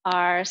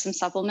are some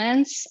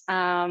supplements.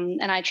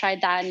 And I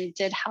tried that and it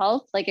did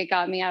help. Like it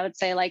got me, I would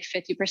say like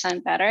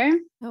 50% better.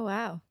 Oh,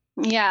 wow.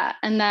 Yeah.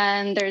 And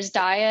then there's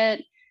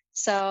diet.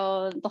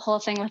 So the whole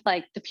thing with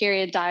like the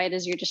period diet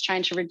is you're just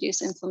trying to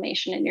reduce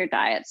inflammation in your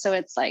diet. So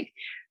it's like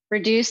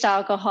reduced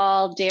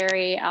alcohol,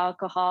 dairy,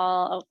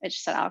 alcohol. Oh, I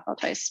just said alcohol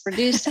twice.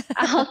 Reduced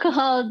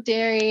alcohol,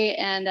 dairy,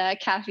 and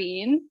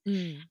caffeine,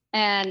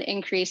 and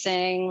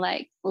increasing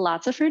like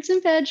lots of fruits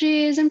and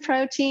veggies and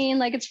protein.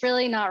 Like it's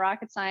really not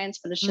rocket science,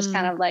 but it's just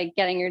kind of like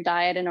getting your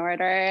diet in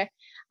order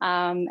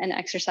and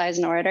exercise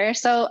in order.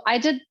 So I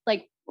did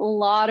like a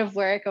lot of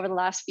work over the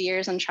last few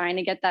years on trying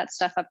to get that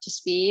stuff up to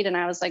speed. And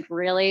I was like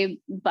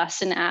really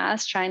busting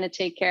ass trying to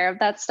take care of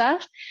that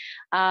stuff.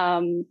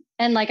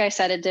 And like I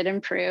said, it did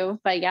improve,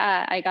 but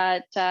yeah, I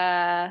got,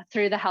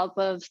 through the help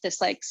of this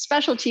like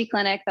specialty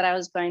clinic that I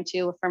was going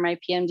to for my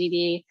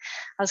PMDD,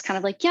 I was kind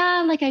of like,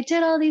 yeah, like I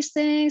did all these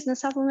things and the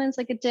supplements,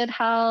 like it did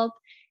help.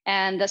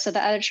 And so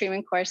the other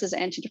treatment course is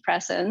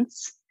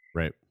antidepressants,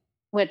 right,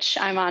 which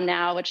I'm on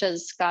now, which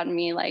has gotten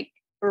me like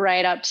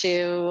right up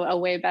to a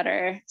way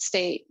better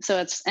state. So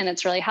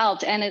it's really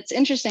helped. And it's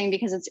interesting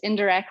because it's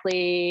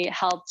indirectly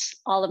helped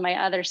all of my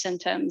other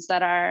symptoms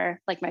that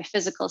are like my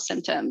physical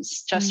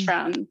symptoms just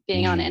from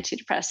being on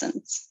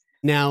antidepressants.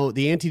 Now,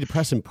 the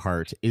antidepressant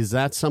part, is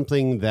that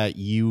something that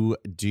you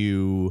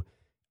do,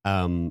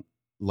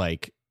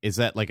 like, is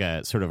that like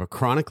a sort of a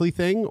chronically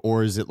thing,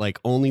 or is it like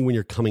only when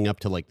you're coming up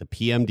to like the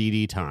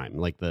PMDD time,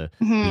 like the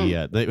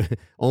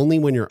only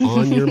when you're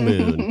on your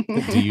moon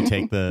do you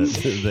take the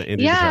antidepressants?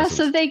 Yeah,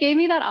 so they gave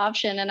me that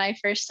option, and I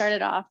first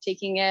started off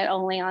taking it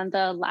only on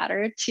the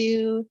latter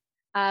 2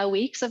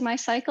 weeks of my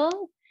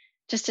cycle,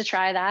 just to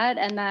try that.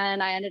 And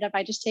then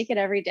I just take it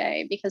every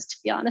day because, to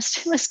be honest,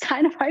 it was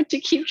kind of hard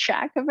to keep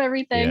track of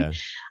everything.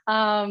 Yeah.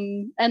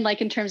 And like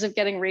in terms of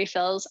getting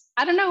refills,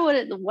 I don't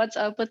know what's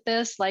up with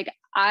this. Like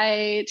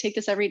I take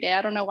this every day.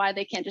 I don't know why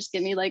they can't just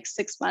give me like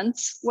 6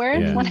 months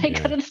worth when I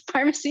go to the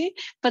pharmacy.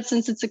 But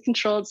since it's a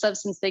controlled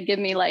substance, they give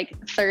me like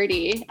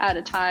 30 at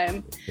a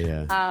time.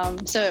 Yeah.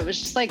 So it was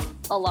just like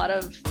a lot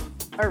of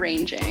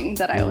arranging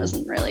that I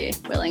wasn't really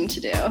willing to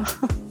do.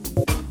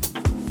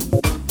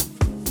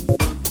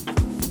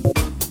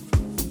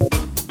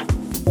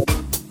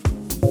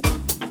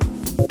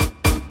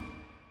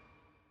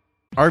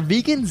 Are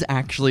vegans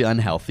actually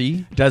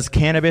unhealthy? Does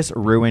cannabis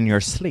ruin your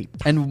sleep?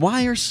 And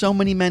why are so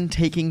many men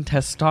taking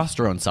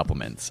testosterone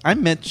supplements?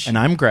 I'm Mitch. And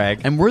I'm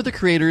Greg. And we're the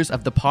creators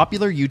of the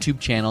popular YouTube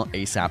channel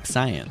ASAP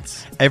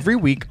Science. Every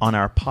week on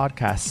our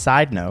podcast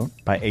Side Note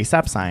by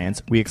ASAP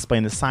Science, we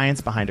explain the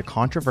science behind a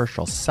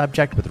controversial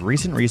subject with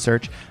recent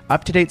research,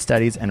 up-to-date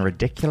studies, and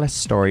ridiculous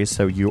stories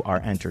so you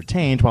are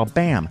entertained while,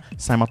 bam,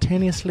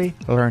 simultaneously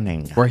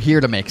learning. We're here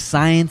to make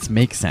science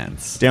make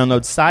sense.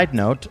 Download Side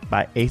Note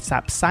by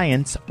ASAP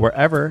Science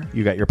wherever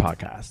you get your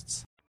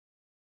podcasts.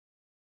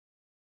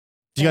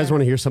 Do you guys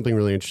want to hear something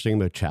really interesting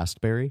about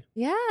chasteberry?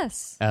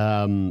 Yes.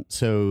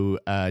 So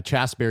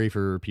chasteberry,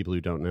 for people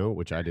who don't know,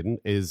 which I didn't,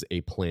 is a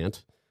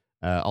plant,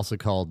 also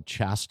called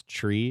chaste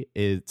tree.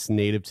 It's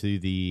native to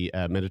the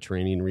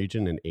Mediterranean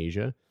region in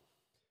Asia.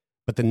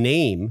 But the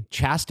name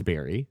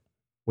chasteberry,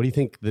 what do you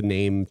think the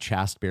name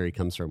chasteberry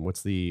comes from?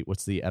 What's the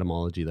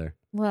etymology there?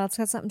 Well, it's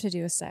got something to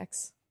do with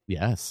sex.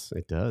 Yes,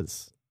 it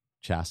does.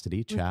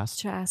 Chastity,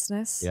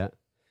 chasteness. Yeah.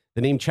 The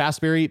name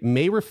chasteberry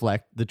may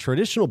reflect the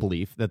traditional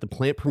belief that the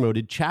plant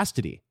promoted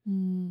chastity.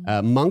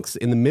 Monks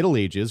in the Middle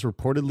Ages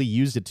reportedly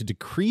used it to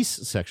decrease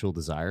sexual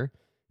desire.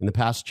 In the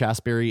past,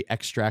 chasteberry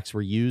extracts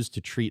were used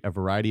to treat a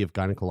variety of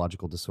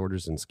gynecological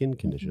disorders and skin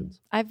conditions.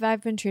 I've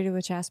been treated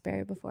with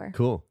chasteberry before.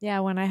 Cool.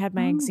 Yeah, when I had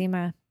my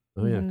eczema.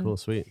 Oh yeah, cool,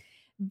 sweet.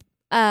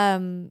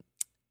 Yeah,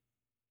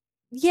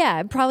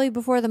 probably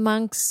before the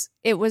monks.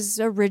 It was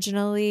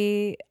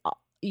originally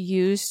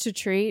used to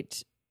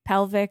treat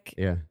pelvic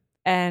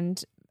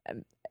and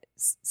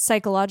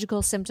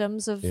psychological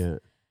symptoms of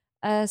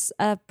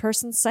a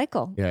person's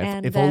cycle. Yeah,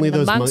 and if then only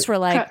those monks were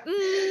like,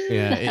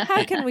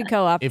 how can we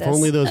co-opt this? If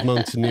only those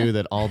monks knew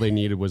that all they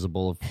needed was a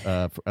bowl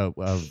of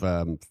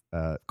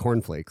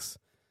cornflakes,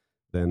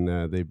 then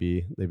they'd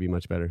be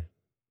much better.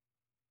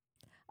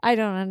 I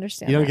don't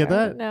understand. You don't get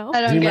that? No, I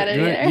don't get it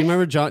either. Do you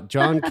remember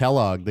John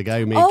Kellogg, the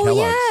guy who made Kellogg's?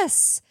 Oh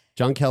yes,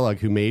 John Kellogg,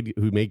 who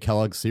made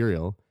Kellogg's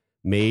cereal,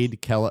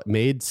 made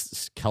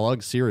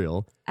Kellogg's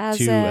cereal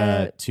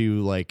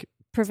to like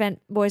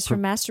prevent boys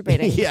from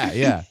masturbating.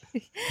 Yeah.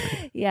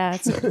 Yeah,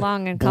 it's a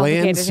long and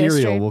complicated bland cereal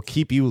history. will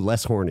keep you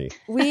less horny.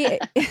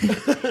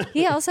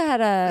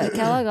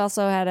 Kellogg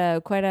also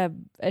had quite a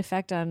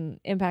impact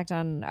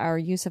on our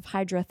use of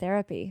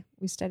hydrotherapy.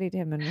 We studied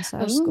him in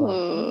massage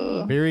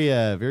school. Very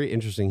very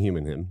interesting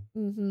human, him.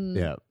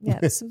 Mm-hmm.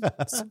 Yeah. Some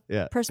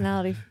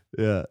personality.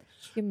 Yeah.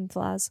 Human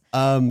flaws.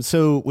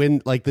 So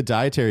when like the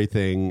dietary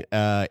thing,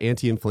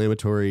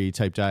 anti-inflammatory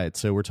type diet.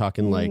 So we're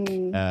talking like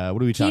what are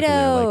we talking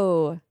there?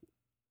 Like,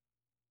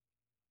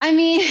 I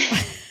mean,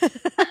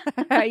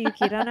 are you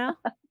keto now?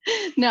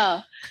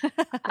 No.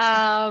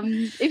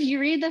 If you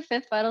read the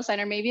Fifth Vital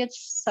Sign, or maybe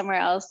it's somewhere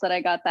else that I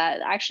got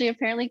that. Actually,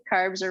 apparently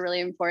carbs are really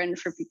important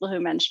for people who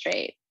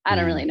menstruate. I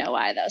don't really know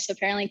why though. So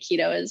apparently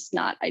keto is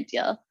not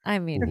ideal. I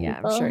mean,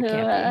 I'm sure it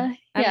can't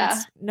be.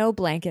 No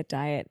blanket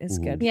diet is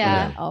good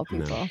for all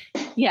people.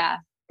 Yeah.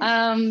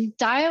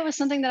 Diet was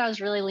something that I was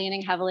really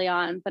leaning heavily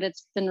on, but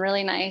it's been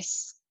really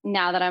nice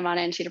now that I'm on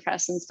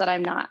antidepressants that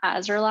I'm not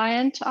as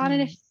reliant on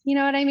it, if you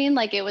know what I mean.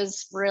 Like, it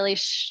was really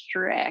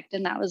strict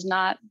and that was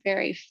not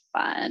very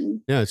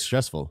fun. Yeah, it's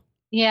stressful.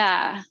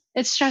 Yeah,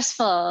 it's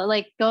stressful,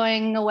 like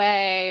going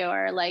away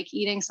or like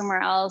eating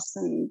somewhere else.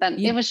 And then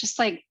it was just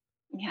like,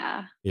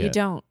 you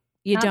don't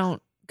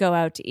go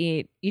out to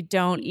eat. You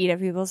don't eat at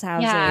people's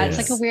houses. Yeah, it's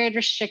like a weird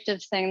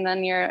restrictive thing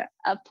then you're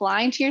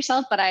applying to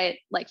yourself. But I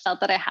like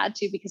felt that I had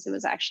to because it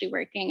was actually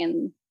working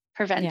and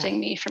preventing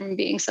me from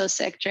being so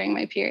sick during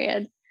my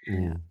period.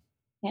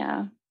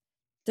 Yeah.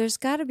 There's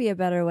got to be a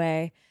better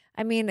way.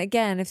 I mean,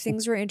 again, if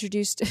things were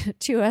introduced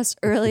to us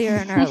earlier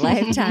in our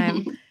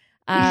lifetime,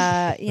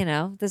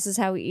 this is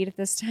how we eat at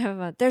this time of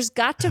month. There's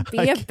got to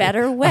be a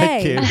better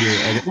way.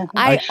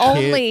 I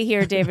only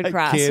hear David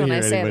Cross when I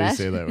say that.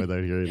 Say that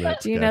without hearing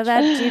that. Do you know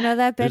that? Do you know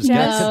that bit, There's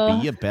got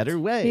to be a better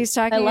way. He's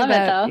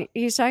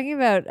talking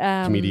about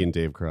comedian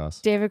Dave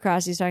Cross. David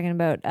Cross. He's talking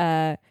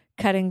about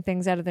cutting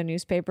things out of the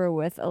newspaper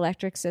with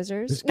electric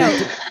scissors. No,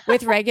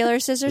 with regular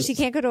scissors. He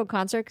can't go to a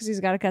concert because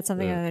he's got to cut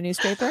something out of the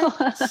newspaper.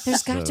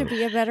 There's got to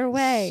be a better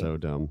way. So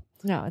dumb.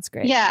 No, it's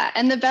great. Yeah.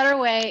 And the better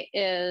way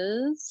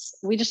is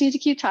we just need to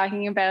keep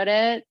talking about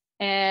it.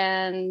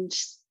 And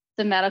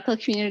the medical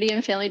community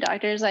and family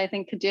doctors, I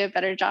think, could do a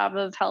better job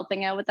of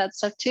helping out with that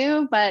stuff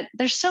too. But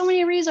there's so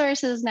many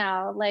resources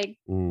now. Like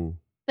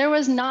there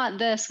was not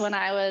this when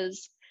I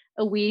was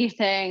a wee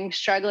thing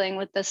struggling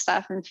with this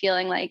stuff and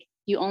feeling like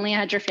you only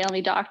had your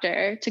family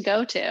doctor to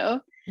go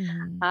to.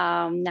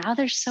 Now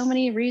there's so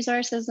many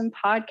resources and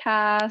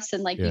podcasts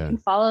and like you can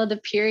follow the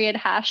period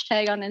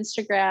hashtag on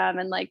Instagram.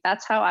 And like,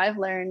 that's how I've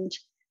learned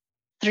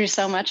through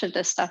so much of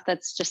this stuff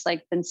that's just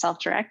like been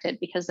self-directed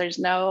because there's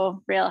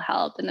no real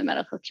help in the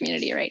medical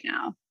community right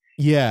now.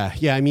 Yeah.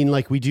 I mean,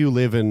 like we do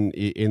live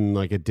in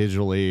like a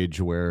digital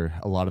age where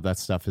a lot of that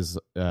stuff is,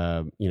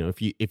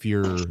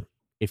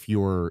 if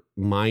you're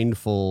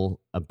mindful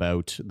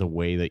about the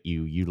way that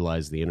you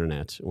utilize the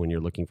internet when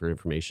you're looking for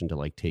information to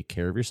like take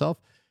care of yourself,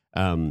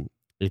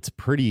 it's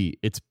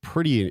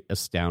pretty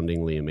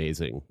astoundingly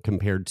amazing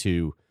compared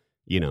to,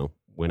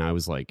 when I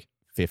was like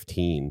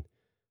 15,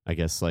 I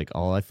guess like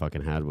all I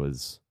fucking had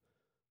was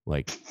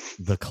like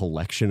the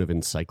collection of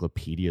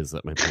encyclopedias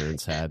that my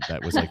parents had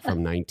that was like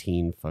from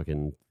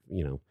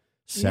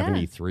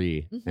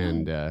 73.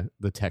 And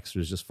the text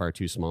was just far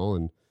too small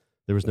and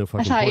there was no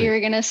fucking I thought point. You were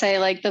going to say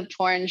like the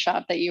porn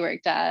shop that you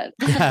worked at.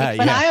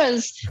 When I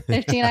was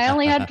 15, I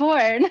only had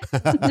porn in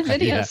the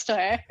video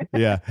store.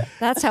 Yeah.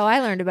 That's how I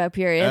learned about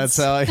periods.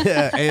 That's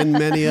how and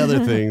many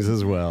other things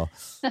as well.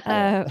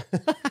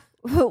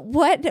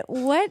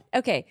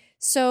 Okay.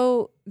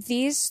 So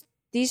these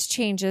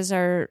changes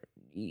are,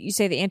 you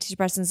say the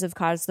antidepressants have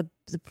caused the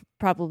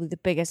probably the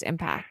biggest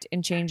impact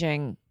in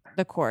changing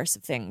the course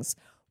of things.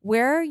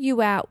 Where are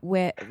you at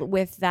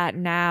with that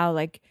now?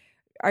 Like,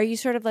 are you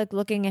sort of like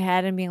looking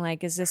ahead and being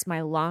like, is this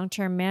my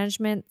long-term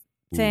management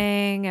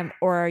thing?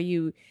 Or are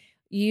you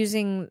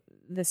using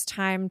this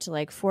time to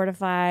like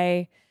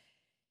fortify,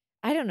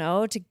 I don't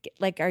know, to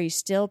like, are you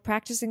still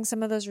practicing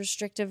some of those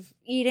restrictive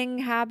eating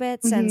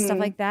habits and stuff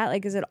like that?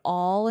 Like, is it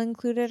all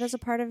included as a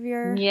part of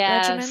your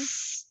regimen?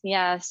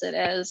 Yes, it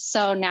is.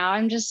 So now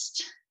I'm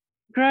just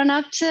grown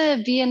up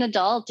to be an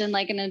adult and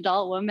like an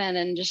adult woman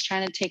and just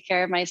trying to take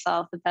care of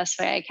myself the best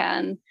way I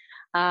can.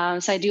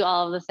 So I do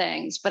all of the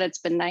things, but it's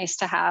been nice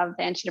to have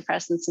the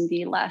antidepressants and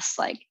be less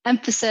like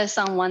emphasis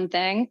on one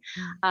thing.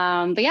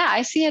 But yeah,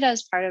 I see it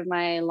as part of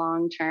my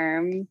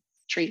long-term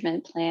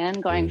treatment plan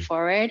going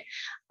forward.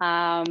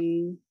 I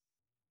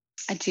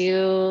do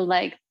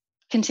like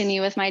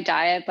continue with my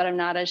diet, but I'm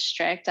not as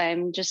strict.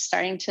 I'm just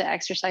starting to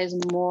exercise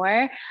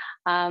more.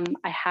 I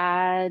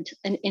had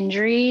an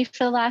injury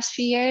for the last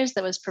few years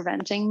that was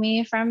preventing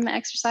me from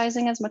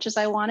exercising as much as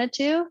I wanted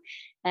to.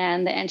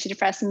 And the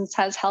antidepressants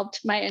has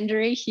helped my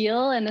injury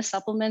heal and the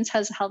supplements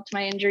has helped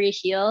my injury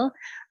heal.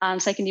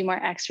 So I can do more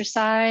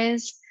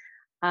exercise.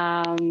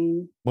 What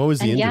was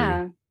the injury?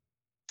 Yeah.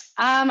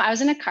 I was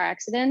in a car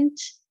accident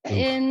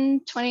in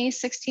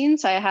 2016.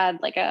 So I had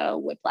like a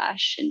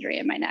whiplash injury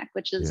in my neck,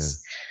 which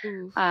is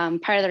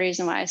part of the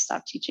reason why I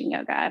stopped teaching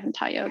yoga. I haven't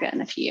taught yoga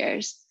in a few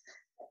years.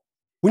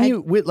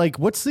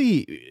 What's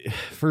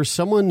for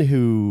someone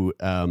who,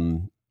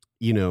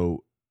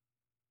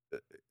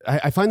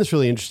 I find this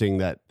really interesting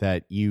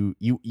that you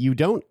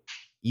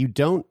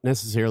don't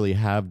necessarily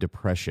have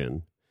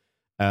depression,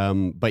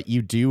 but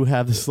you do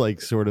have this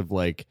like sort of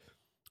like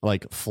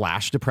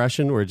flash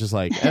depression where it's just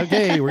like,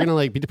 okay, we're gonna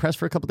like be depressed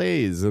for a couple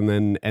days and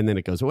then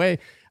it goes away.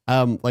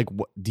 Do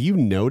you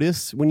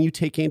notice when you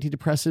take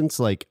antidepressants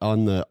like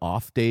on the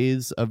off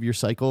days of your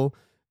cycle,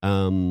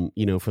 for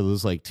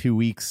those like 2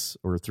 weeks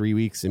or 3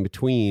 weeks in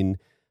between,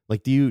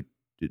 like do you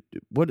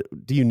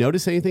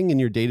notice anything in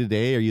your day to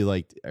day?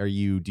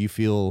 Do you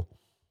feel,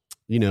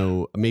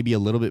 maybe a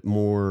little bit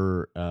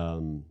more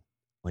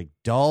like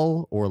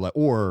dull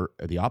or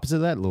the opposite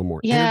of that, a little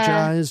more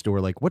energized, or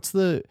like what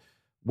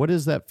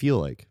does that feel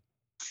like?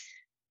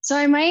 So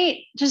I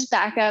might just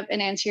back up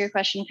and answer your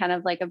question kind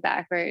of like a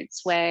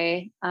backwards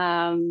way,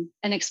 and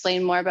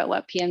explain more about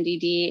what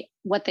PMDD,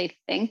 what they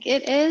think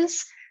it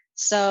is.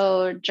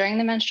 So during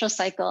the menstrual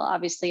cycle,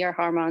 obviously your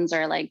hormones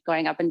are like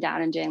going up and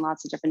down and doing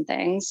lots of different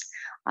things.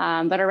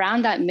 But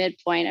around that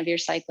midpoint of your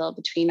cycle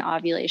between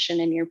ovulation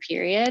and your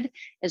period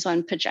is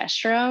when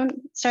progesterone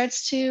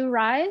starts to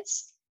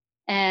rise.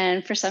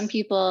 And for some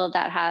people,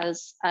 that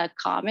has a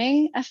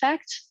calming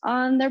effect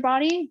on their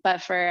body,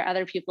 but for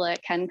other people,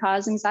 it can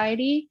cause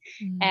anxiety.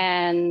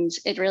 And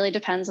it really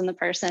depends on the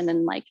person.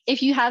 And like,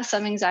 if you have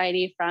some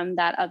anxiety from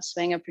that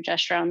upswing of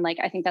progesterone, like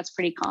I think that's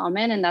pretty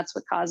common and that's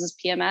what causes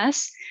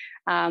PMS.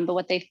 But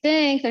what they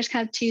think, there's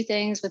kind of two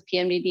things with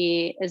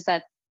PMDD, is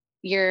that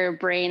your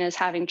brain is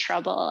having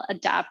trouble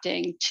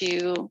adapting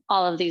to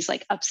all of these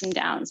like ups and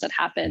downs that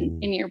happen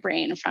in your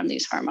brain from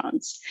these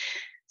hormones.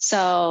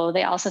 So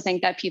they also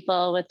think that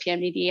people with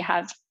PMDD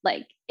have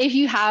like, if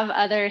you have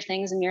other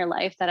things in your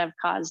life that have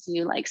caused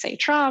you like say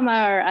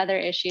trauma or other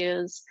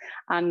issues,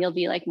 you'll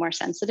be like more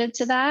sensitive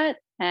to that.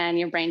 And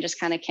your brain just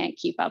kind of can't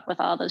keep up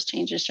with all those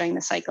changes during the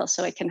cycle.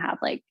 So it can have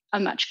like a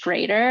much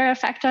greater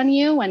effect on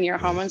you when your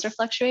hormones are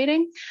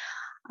fluctuating.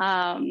 So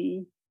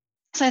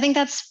I think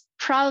that's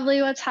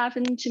probably what's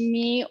happened to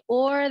me.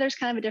 Or there's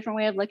kind of a different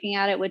way of looking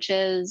at it, which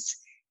is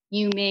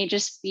you may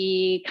just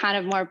be kind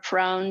of more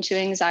prone to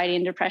anxiety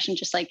and depression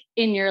just like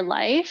in your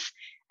life.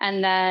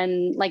 And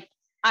then like,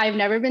 I've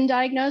never been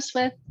diagnosed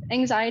with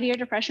anxiety or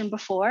depression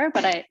before,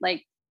 but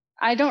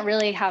I don't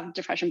really have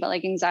depression, but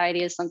like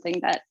anxiety is something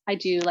that I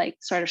do like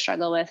sort of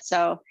struggle with.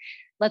 So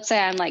let's say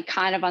I'm like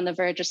kind of on the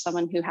verge of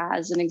someone who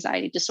has an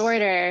anxiety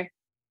disorder.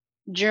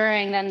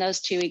 During then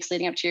those 2 weeks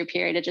leading up to your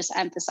period, it just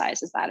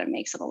emphasizes that and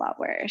makes it a lot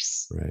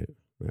worse.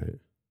 Right.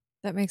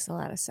 That makes a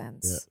lot of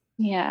sense.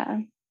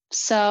 Yeah.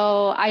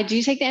 So I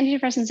do take the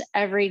antidepressants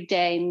every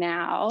day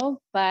now,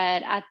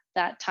 but at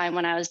that time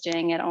when I was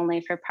doing it only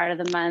for part of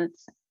the month,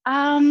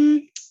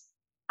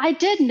 I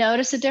did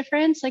notice a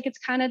difference. Like it's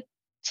kind of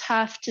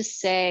tough to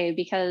say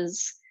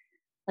because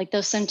like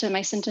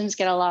my symptoms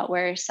get a lot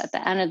worse at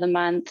the end of the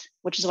month,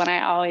 which is when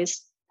I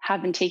always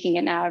have been taking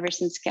it now ever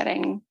since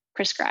getting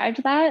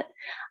prescribed that.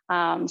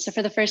 So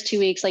for the first 2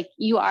 weeks, like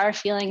you are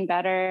feeling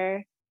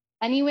better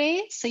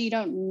anyway, so you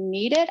don't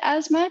need it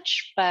as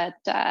much, but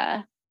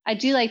I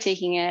do like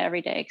taking it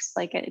every day because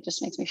like it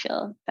just makes me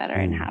feel better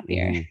and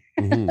happier.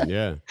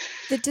 Yeah.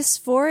 The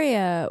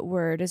dysphoria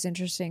word is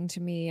interesting to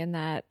me in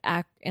that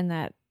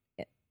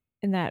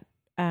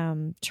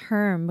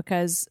term,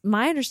 because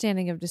my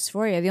understanding of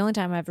dysphoria, the only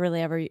time I've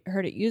really ever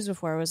heard it used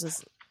before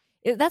was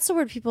that's the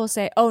word people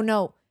say, oh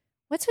no,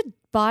 what's with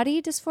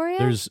body dysphoria?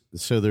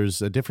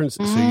 There's a difference.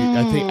 So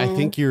I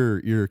think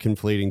you're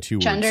conflating two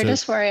Gender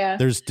words. So dysphoria.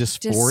 there's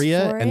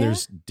dysphoria and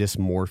there's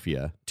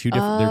dysmorphia. Two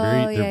different.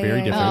 They're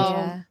very different.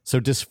 Yeah. So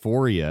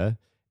dysphoria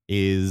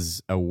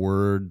is a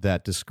word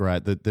that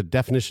describes the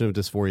definition of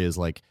dysphoria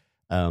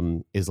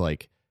is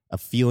like a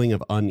feeling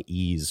of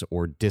unease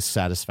or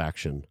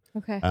dissatisfaction.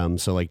 Okay.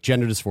 So like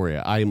gender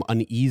dysphoria, I am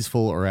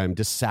uneaseful or I'm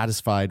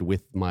dissatisfied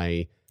with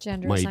my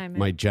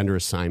gender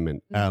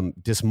assignment.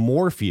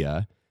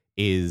 Dysmorphia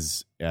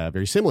is a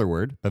very similar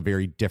word, but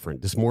very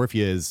different.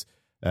 Dysmorphia is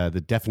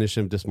the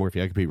definition of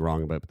dysmorphia. I could be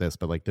wrong about this,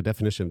 but like the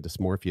definition of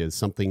dysmorphia is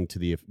something to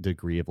the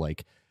degree of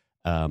like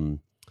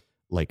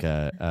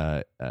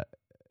a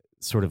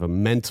sort of a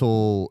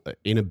mental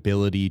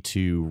inability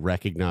to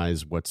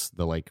recognize what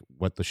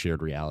the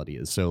shared reality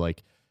is. So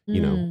like,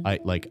 you know,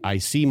 I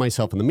see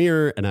myself in the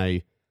mirror and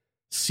I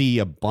see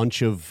a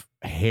bunch of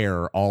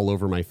hair all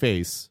over my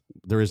face.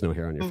 There is no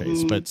hair on your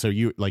face, but so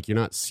you're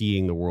not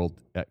seeing the world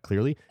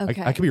clearly.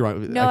 Okay. I could be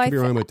wrong. I could be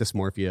wrong about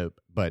dysmorphia,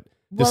 but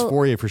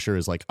dysphoria for sure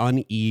is like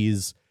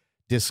unease,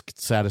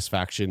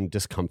 dissatisfaction,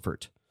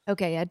 discomfort.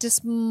 Okay, yeah,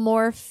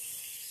 dysmorphic.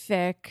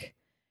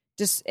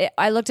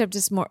 I looked up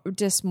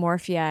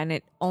dysmorphia, and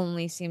it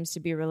only seems to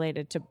be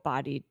related to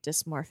body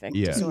dysmorphic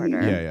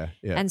disorder.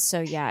 Yeah. And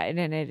so,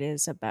 and it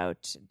is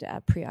about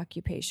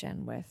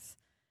preoccupation with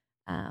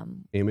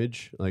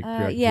image, like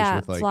preoccupation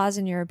with like flaws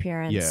in your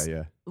appearance.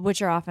 Yeah.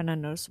 Which are often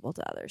unnoticeable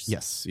to others.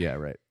 Yes. Yeah.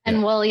 Right. And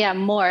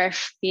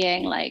morph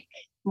being like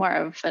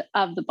more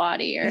of the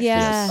body or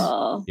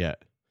physical. Yeah.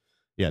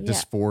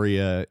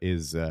 Dysphoria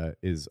is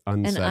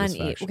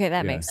unsatisfaction. Okay,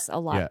 that makes a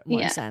lot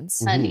more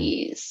sense.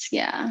 Unease.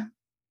 Yeah.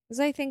 Because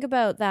I think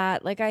about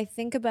that, like I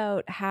think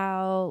about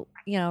how,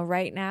 you know,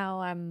 right now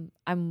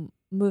I'm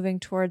moving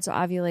towards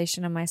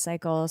ovulation in my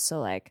cycle.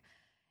 So like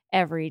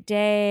every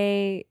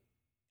day,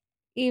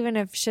 even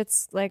if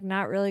shit's like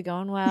not really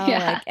going well,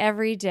 like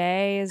every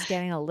day is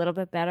getting a little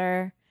bit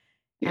better.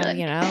 And,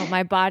 you know,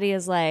 my body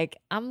is like,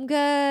 I'm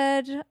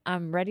good.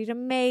 I'm ready to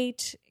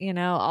mate, you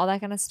know, all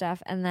that kind of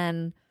stuff. And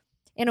then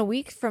in a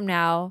week from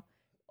now,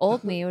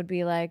 old me would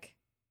be like,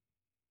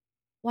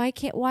 why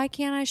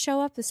can't I show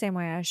up the same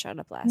way I showed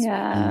up last week?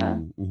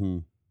 Mm-hmm.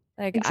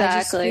 Like I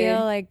just feel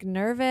like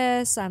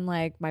nervous. I'm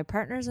like, my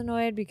partner's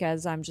annoyed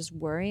because I'm just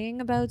worrying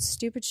about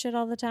stupid shit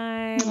all the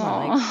time.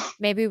 Or like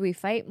maybe we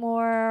fight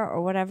more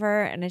or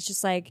whatever. And it's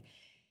just like,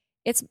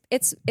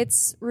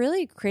 it's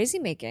really crazy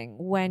making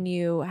when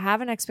you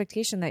have an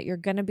expectation that you're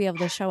going to be able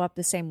to show up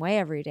the same way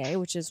every day,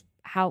 which is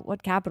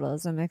what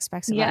capitalism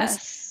expects of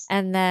us.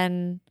 And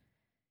then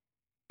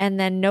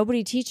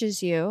nobody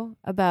teaches you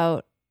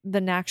about the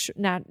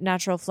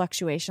natural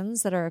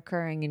fluctuations that are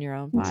occurring in your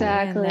own body.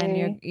 Exactly. And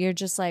then you're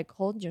just like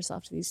holding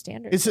yourself to these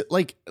standards. Is it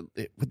like,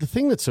 but the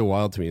thing that's so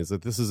wild to me is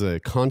that this is a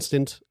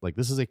constant,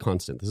 this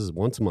is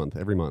once a month,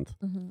 every month,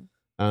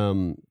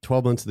 12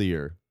 months of the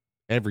year,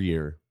 every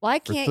year. Why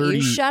can't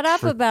you shut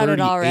up about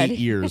it already? 8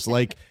 years.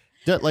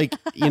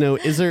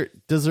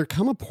 Does there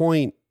come a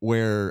point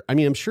where, I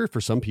mean, I'm sure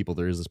for some people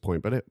there is this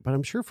point, but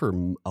I'm sure for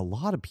a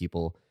lot of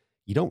people,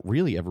 you don't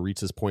really ever reach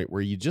this point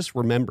where you just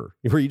remember,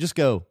 where you just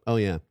go, oh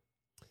yeah,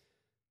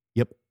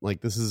 yep.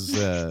 Like this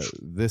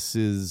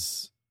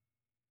is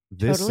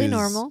totally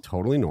normal.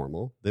 Totally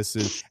normal. This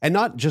is, and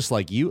not just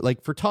like you,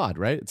 like for Todd,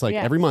 right? It's like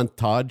every month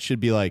Todd should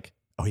be like,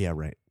 oh yeah,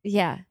 right.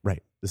 Yeah.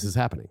 Right. This is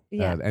happening.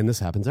 Yeah. And this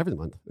happens every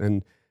month.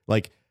 And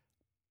like,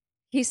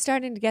 he's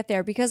starting to get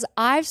there because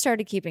I've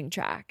started keeping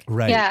track.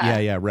 Right.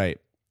 Yeah. Right.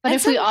 But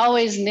if we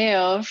always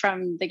knew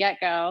from the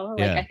get-go,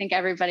 I think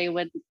everybody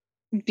would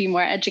be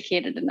more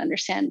educated and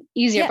understand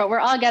easier, but we're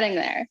all getting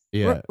there.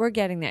 Yeah. We're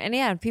getting there.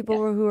 And people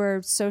who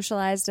are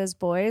socialized as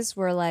boys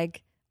were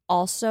like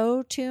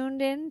also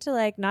tuned in to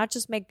like not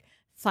just make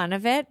fun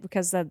of it,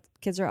 because the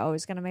kids are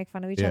always going to make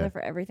fun of each other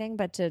for everything,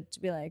 but to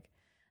be like,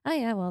 oh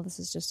yeah, well, this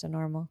is just a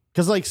normal.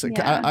 Because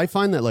I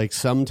find that like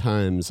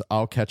sometimes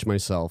I'll catch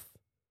myself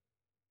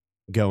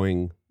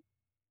going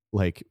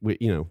like, with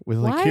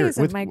why Kira,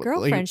 isn't my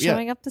girlfriend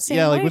showing up the same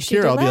way? Like with she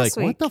Kira, did I'll be last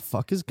like, week? what the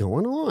fuck is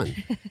going on?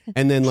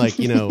 And then like,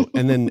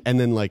 and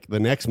then like the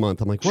next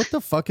month, I'm like, what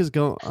the fuck is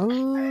going?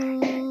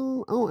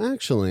 Oh,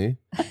 actually,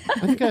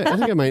 I think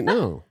I might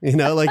know.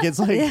 Like it's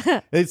like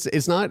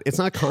it's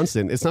not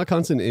constant. It's not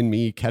constant in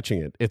me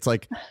catching it. It's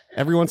like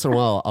every once in a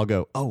while I'll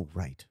go, oh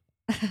right.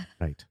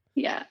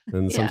 Yeah.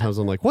 And sometimes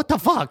I'm like, what the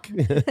fuck?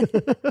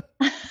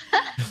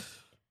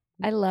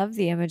 I love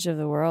the image of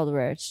the world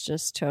where it's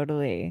just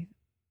totally.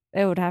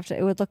 It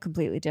would look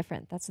completely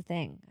different. That's the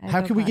thing.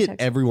 How can we get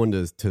everyone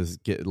to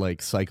get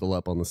like cycle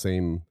up on the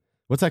same?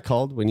 What's that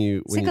called when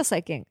you cycle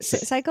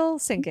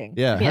syncing?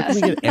 Yeah. How can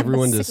we get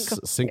everyone to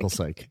single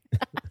psych?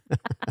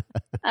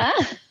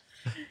 I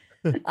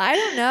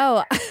don't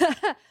know.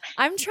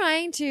 I'm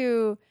trying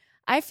to.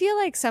 I feel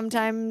like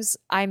sometimes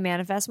I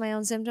manifest my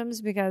own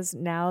symptoms because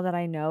now that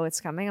I know it's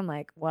coming, I'm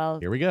like,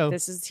 well, here we go.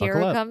 Here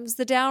comes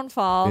the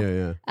downfall.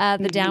 Yeah.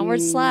 The downward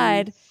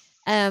slide.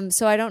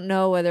 So I don't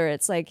know whether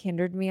it's like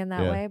hindered me in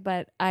that way,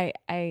 but I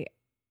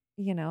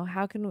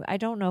how can I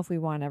don't know if we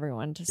want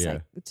everyone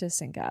to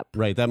sync up.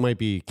 Right. That might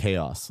be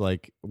chaos,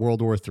 like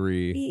World War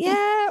III.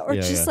 Yeah. Or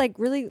like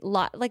really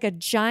like a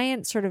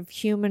giant sort of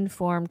human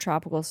form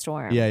tropical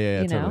storm.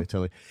 Yeah.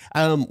 Totally.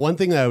 One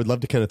thing that I would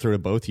love to kind of throw to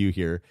both you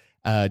here,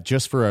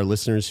 just for our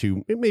listeners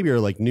who maybe are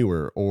like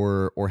newer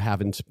or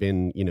haven't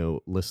been,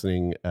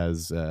 listening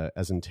as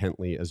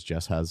intently as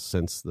Jess has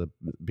since the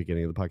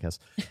beginning of the podcast.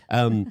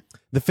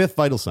 The fifth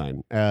vital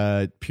sign,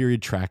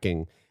 period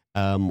tracking.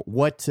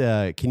 What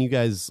can you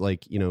guys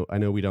like? I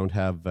know we don't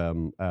have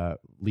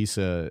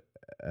Lisa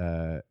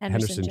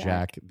Henderson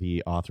Jack,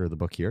 the author of the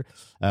book here,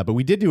 but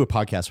we did do a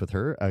podcast with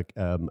her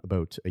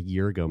about a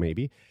year ago,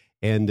 maybe,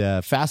 and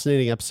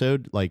fascinating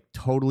episode, like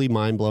totally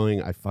mind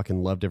blowing. I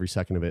fucking loved every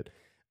second of it.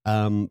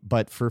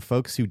 But for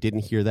folks who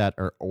didn't hear that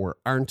or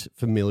aren't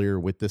familiar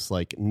with this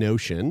like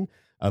notion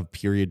of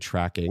period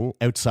tracking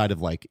outside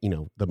of like,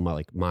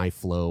 the My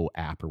Flow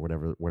app or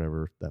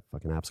whatever that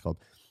fucking app's called.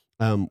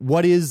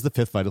 What is the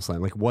fifth vital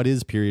sign? Like what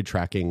is period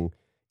tracking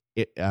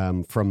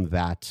from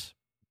that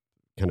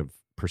kind of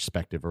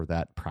perspective or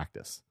that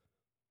practice?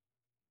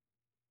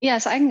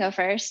 Yes, I can go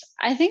first.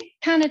 I think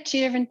kind of two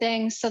different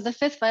things. So the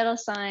fifth vital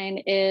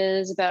sign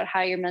is about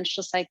how your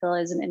menstrual cycle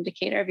is an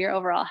indicator of your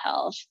overall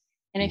health.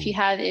 And if you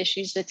have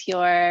issues with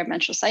your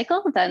menstrual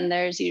cycle, then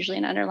there's usually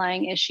an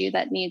underlying issue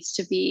that needs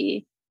to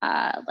be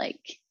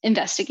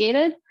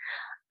investigated.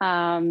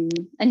 And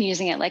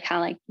using it like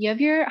kind of like you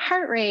have your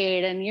heart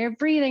rate and your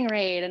breathing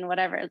rate and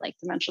whatever, like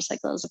the menstrual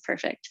cycle is a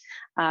perfect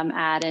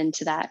add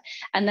into that.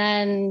 And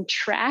then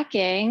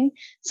tracking.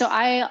 So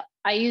I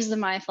use the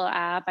MyFlow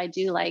app. I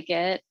do like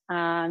it.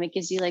 It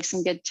gives you like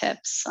some good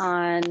tips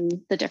on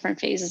the different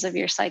phases of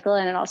your cycle.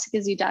 And it also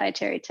gives you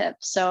dietary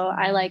tips. So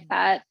I like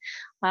that.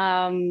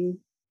 And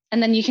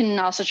then you can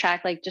also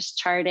track like just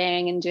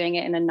charting and doing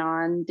it in a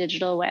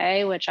non-digital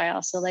way, which I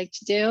also like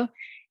to do.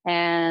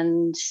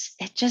 And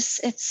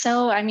it's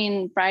so,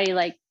 Bridie,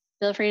 like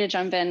feel free to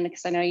jump in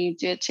because I know you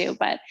do it too,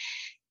 but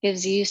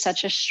gives you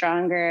such a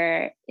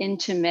stronger,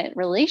 intimate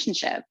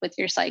relationship with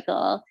your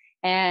cycle.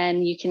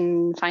 And you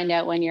can find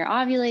out when you're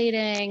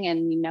ovulating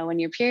and when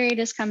your period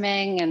is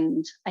coming.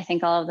 And I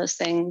think all of those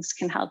things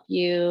can help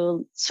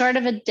you sort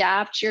of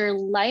adapt your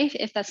life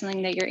if that's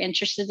something that you're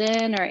interested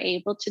in or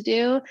able to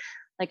do.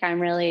 Like I'm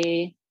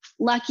really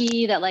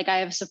lucky that like I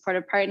have a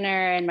supportive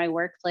partner and my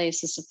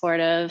workplace is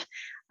supportive.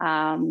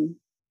 And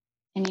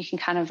you can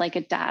kind of like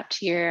adapt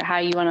how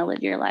you want to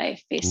live your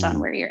life based on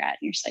where you're at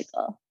in your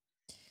cycle.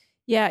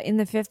 Yeah, in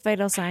the fifth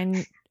vital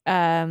sign,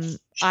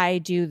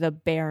 I do the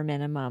bare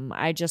minimum.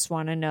 I just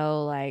want to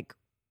know, like,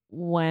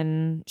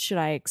 when should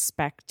I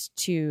expect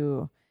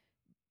to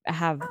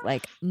have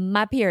like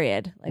my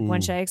period? Like,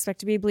 when should I expect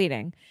to be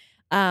bleeding?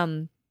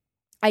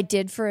 I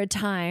did for a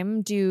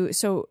time do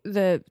so.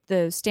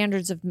 The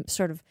standards of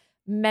sort of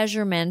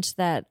measurement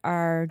that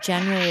are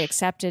generally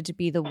accepted to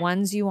be the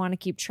ones you want to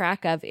keep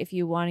track of if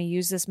you want to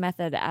use this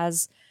method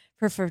as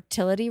for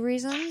fertility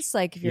reasons,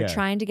 like if you're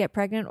trying to get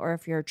pregnant or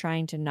if you're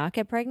trying to not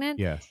get pregnant.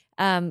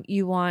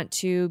 You want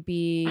to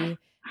be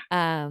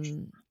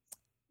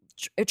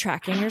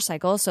tracking your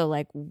cycle. So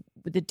like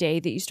the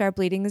day that you start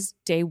bleeding is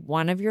day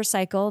 1 of your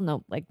cycle.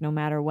 No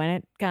matter when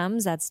it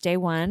comes, that's day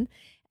 1.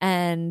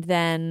 And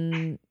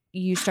then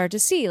you start to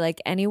see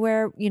like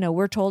anywhere,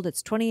 we're told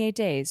it's 28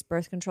 days.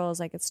 Birth control is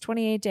like it's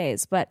 28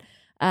 days, but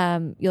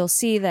you'll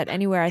see that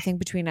anywhere, I think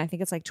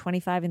it's like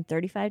 25 and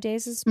 35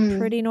 days is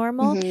pretty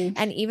normal.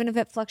 And even if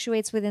it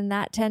fluctuates within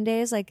that 10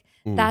 days, like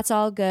that's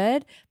all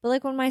good. But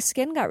like when my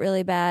skin got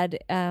really bad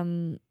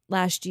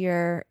last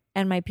year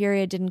and my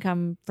period didn't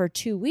come for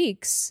 2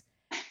 weeks,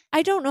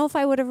 I don't know if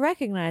I would have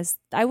recognized,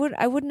 I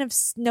wouldn't have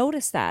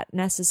noticed that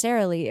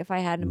necessarily if I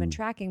hadn't been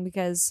tracking,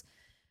 because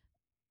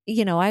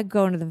I'd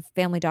go into the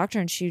family doctor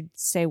and she'd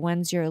say,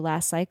 when's your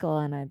last cycle?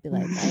 And I'd be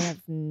like, I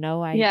have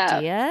no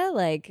idea.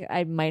 Like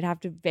I might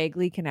have to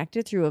vaguely connect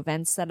it through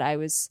events that I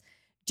was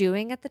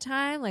doing at the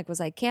time. Like,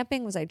 was I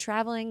camping? Was I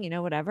traveling?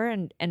 Whatever,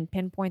 and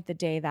pinpoint the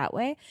day that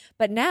way.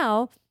 But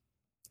now,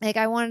 like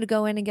I wanted to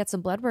go in and get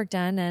some blood work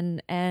done.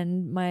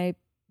 And my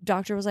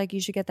doctor was like,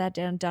 you should get that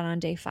done on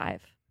day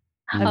 5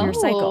 of your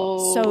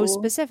cycle. So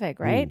specific,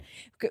 right?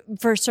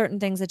 For certain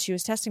things that she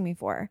was testing me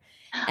for.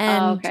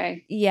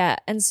 And yeah.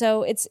 And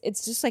so it's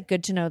just like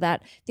good to know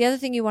that. The other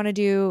thing you want to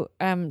do,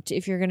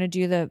 if you're going to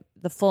do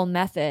the full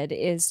method,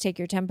 is take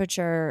your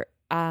temperature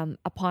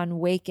upon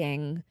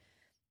waking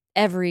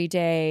every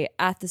day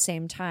at the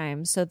same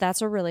time. So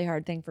that's a really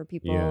hard thing for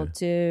people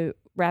to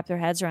wrap their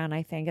heads around.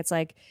 I think it's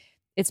like,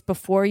 it's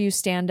before you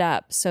stand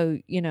up. So,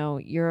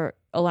 your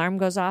alarm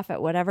goes off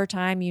at whatever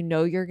time,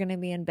 you're going to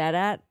be in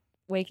bed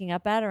waking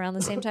up at around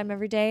the same time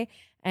every day,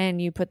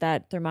 and you put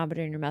that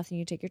thermometer in your mouth and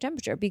you take your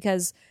temperature,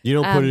 because you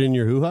don't put it in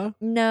your hoo-ha?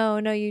 No,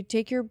 you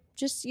take you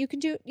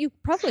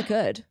probably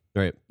could.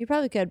 Right. You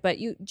probably could, but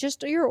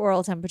your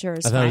oral temperature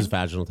is I thought fine. it was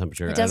vaginal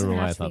temperature. I don't know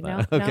why I thought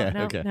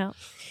that.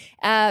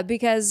 No.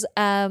 Because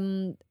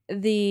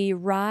the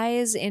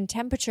rise in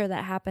temperature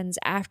that happens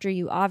after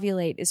you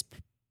ovulate is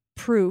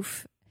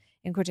proof,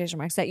 in quotation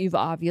marks, that you've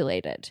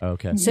ovulated.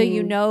 Okay.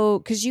 So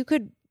because you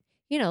could,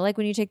 like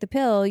when you take the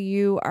pill,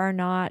 you are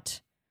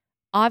not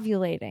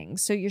ovulating.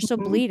 So you're still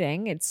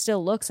bleeding. It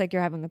still looks like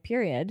you're having a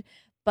period.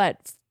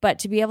 But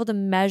to be able to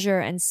measure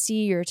and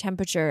see your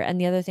temperature, and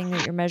the other thing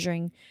that you're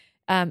measuring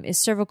is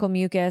cervical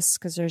mucus,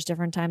 because there's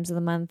different times of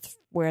the month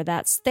where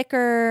that's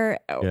thicker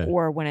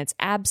or when it's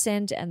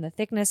absent, and the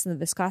thickness and the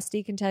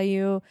viscosity can tell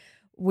you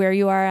where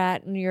you are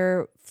at, and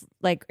you're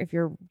like, if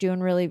you're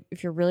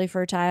really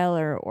fertile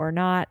or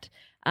not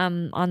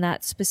on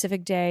that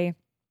specific day.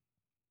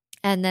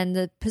 And then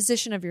the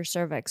position of your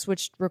cervix,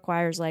 which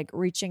requires like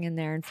reaching in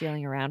there and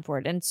feeling around for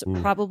it, and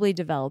probably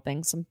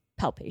developing some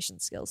palpation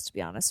skills, to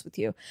be honest with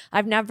you.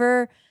 I've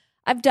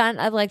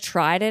like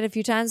tried it a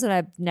few times, and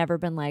I've never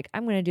been like,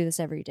 I'm going to do this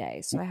every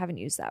day. So I haven't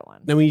used that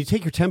one. Now, when you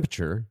take your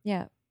temperature,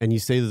 and you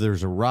say that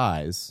there's a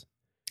rise,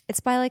 it's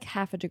by like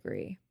 0.5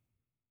 degree.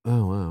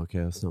 Oh wow, okay,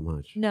 that's not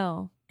much.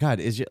 No. God,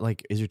 is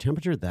your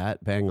temperature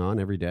that bang on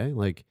every day?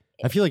 Like,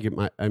 I feel like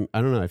I don't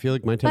know. I feel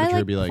like my temperature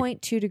would be like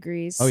 0.2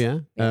 degrees. Oh yeah?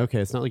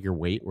 Okay, it's not like your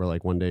weight, where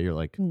like one day you're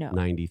like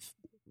 90,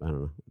 I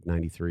don't know,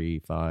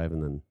 93.5,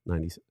 and then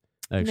 90.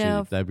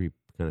 Actually, that'd be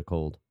kind of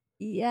cold.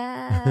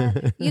 Yeah.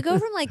 You go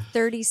from like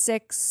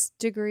 36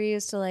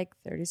 degrees to like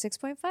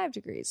 36.5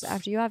 degrees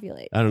after you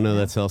ovulate. I don't know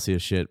that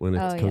Celsius shit. When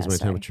it comes to my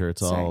temperature,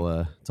 it's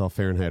all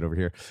Fahrenheit over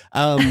here.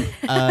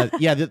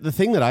 The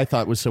thing that I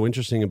thought was so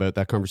interesting about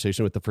that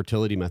conversation with the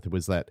fertility method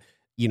was that,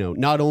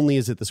 not only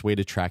is it this way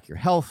to track your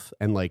health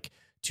and like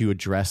to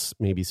address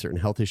maybe certain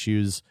health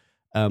issues,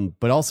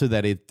 but also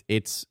that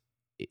it's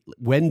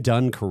when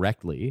done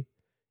correctly,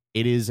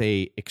 it is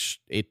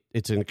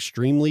it's an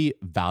extremely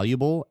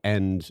valuable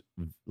and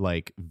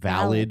like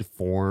valid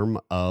form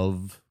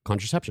of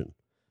contraception.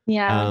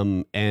 Yeah.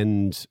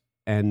 And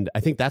I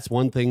think that's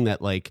one thing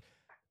that, like,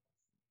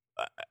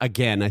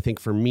 again, I think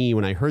for me,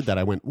 when I heard that,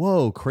 I went,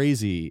 whoa,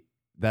 crazy.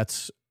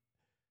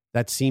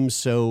 That seems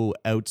so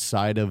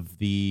outside of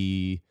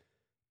the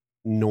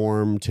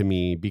norm to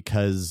me,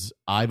 because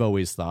I've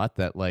always thought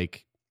that,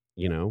 like,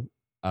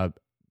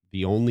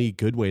 the only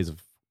good ways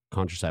of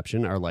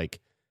contraception are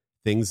like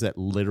things that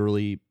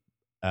literally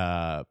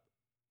provide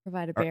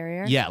a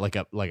barrier.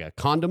 Like a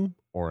condom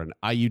or an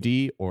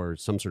IUD or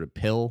some sort of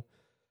pill.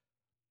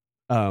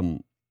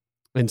 And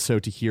so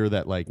to hear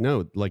that, like,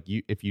 no, like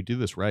if you do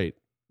this right,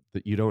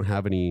 that you don't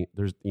have any,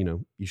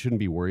 you shouldn't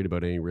be worried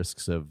about any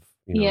risks of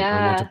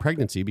unwanted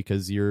pregnancy,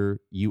 because you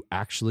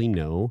actually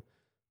know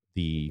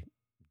the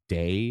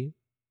day,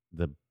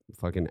 the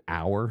fucking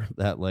hour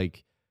that,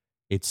 like,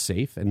 it's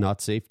safe and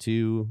not safe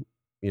to,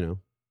 That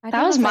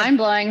was mind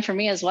blowing for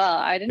me as well.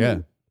 I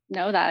didn't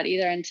know that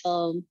either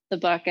until the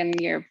book and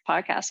your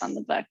podcast on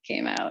the book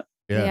came out.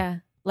 Yeah.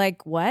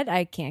 Like what?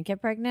 I can't get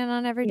pregnant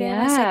on every day of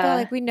my cycle.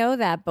 Like we know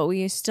that, but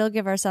we still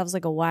give ourselves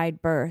like a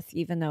wide berth,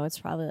 even though it's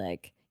probably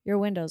like your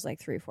window's like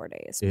 3-4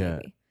 days.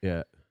 Maybe.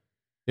 Yeah.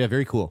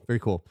 Very cool. Very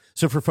cool.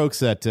 So for folks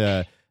that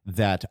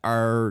that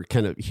are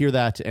kind of hear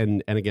that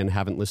and again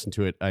haven't listened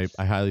to it, I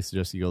highly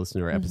suggest you go listen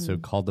to our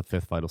episode called The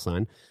Fifth Vital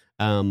Sign.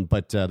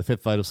 But The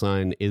Fifth Vital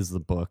Sign is the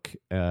book.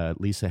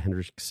 Lisa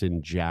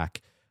Hendrickson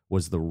Jack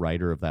was the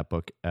writer of that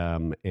book.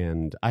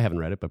 And I haven't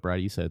read it, but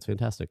Brad, you said it's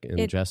fantastic.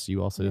 And Jess,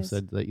 you also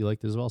said that you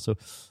liked it as well. So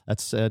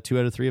that's 2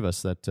 out of 3 of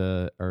us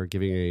that are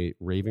giving a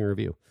raving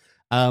review.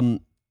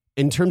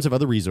 In terms of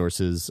other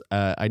resources,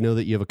 I know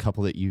that you have a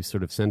couple that you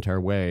sort of sent our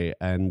way,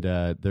 and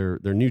they're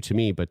new to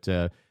me, but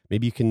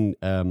maybe you can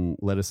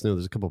let us know.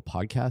 There's a couple of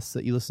podcasts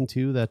that you listen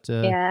to that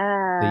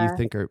you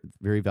think are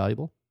very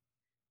valuable.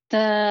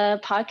 The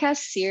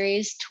podcast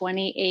series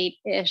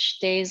 28-ish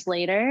Days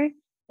Later,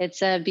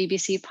 it's a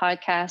BBC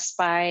podcast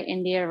by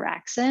India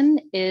Raxon,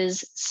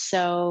 is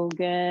so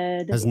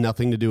good. Has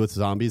nothing to do with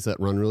zombies that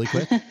run really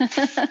quick?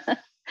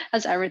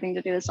 Has everything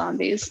to do with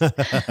zombies.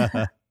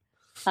 I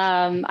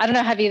don't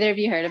know. Have either of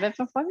you heard of it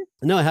before?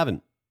 No, I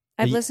haven't.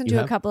 I've listened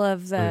to a couple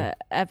of the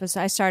episodes.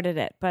 I started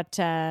it, but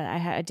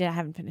I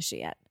haven't finished it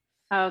yet.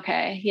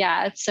 Okay.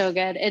 Yeah, it's so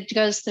good. It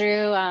goes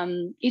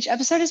through, each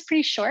episode is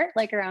pretty short,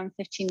 like around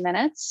 15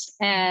 minutes.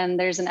 And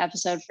there's an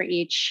episode for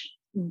each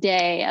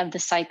day of the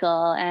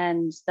cycle.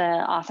 And the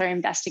author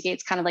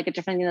investigates kind of like a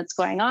different thing that's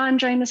going on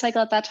during the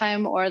cycle at that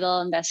time, or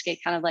they'll investigate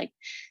kind of like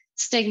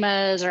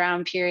stigmas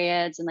around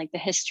periods and like the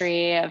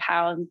history of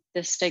how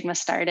this stigma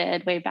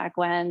started way back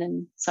when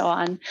and so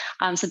on.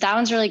 So that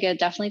one's really good.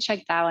 Definitely check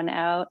that one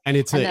out. And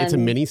it's a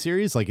mini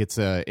series, like it's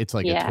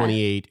like a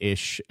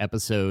 28-ish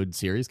episode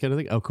series kind of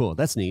thing. Oh, cool.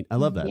 That's neat. I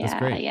love that. That's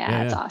great.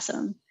 Yeah, it's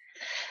awesome.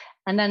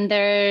 And then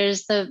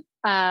there's the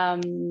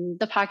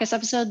podcast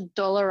episode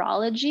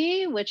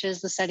Dolorology, which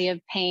is the study of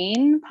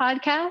pain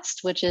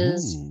podcast, which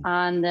is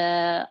on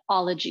the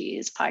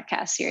Ologies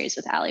podcast series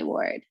with Ali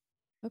Ward.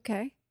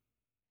 Okay.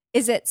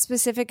 Is it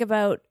specific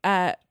about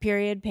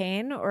period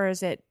pain, or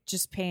is it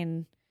just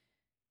pain?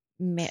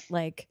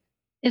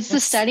 It's the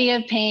study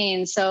of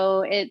pain. So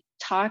it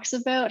talks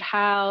about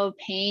how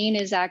pain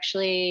is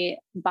actually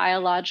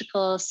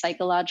biological,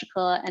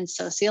 psychological, and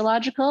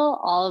sociological.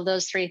 All of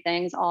those 3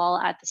 things all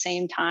at the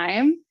same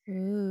time.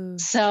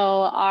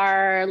 So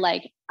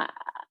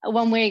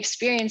when we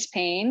experience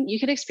pain, you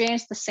could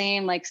experience the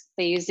same, like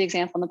they use the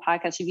example in the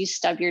podcast, if you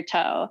stub your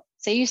toe.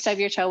 Say you stub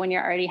your toe when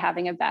you're already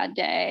having a bad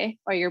day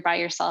or you're by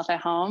yourself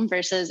at home,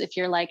 versus if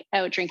you're like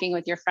out drinking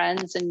with your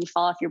friends and you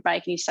fall off your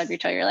bike and you stub your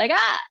toe, you're like,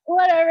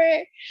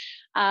 whatever.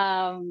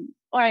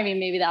 Or I mean,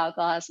 maybe the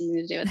alcohol has something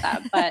to do with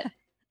that, but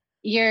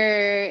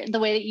the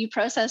way that you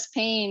process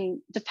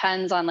pain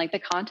depends on like the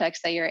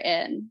context that you're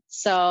in.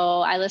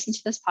 So I listened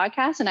to this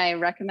podcast and I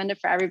recommend it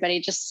for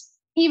everybody, just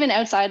even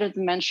outside of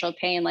the menstrual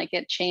pain. Like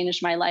it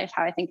changed my life,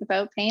 how I think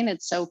about pain.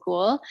 It's so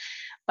cool.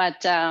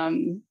 But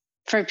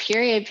for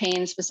period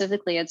pain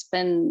specifically, it's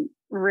been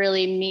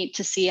really neat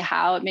to see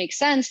how it makes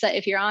sense that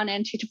if you're on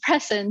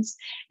antidepressants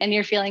and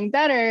you're feeling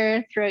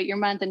better throughout your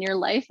month and your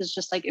life is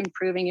just like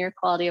improving your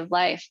quality of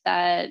life,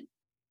 that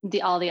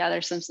all the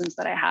other symptoms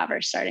that I have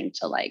are starting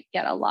to like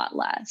get a lot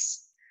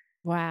less.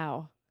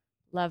 Wow.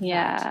 Love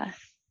that.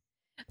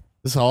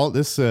 This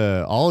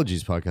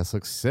Ologies podcast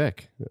looks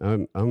sick.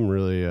 I'm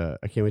really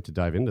I can't wait to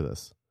dive into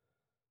this.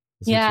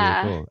 This looks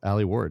really cool.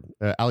 Ali Ward.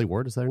 Ali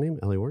Ward, is that her name?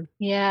 Ali Ward?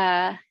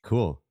 Yeah.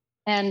 Cool.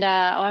 And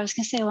I was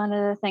gonna say one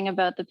other thing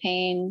about the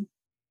pain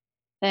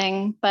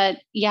thing, but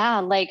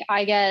like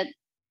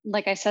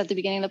I said at the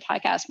beginning of the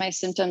podcast, my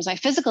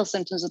physical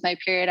symptoms with my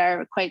period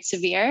are quite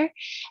severe.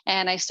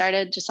 And I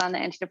started just on the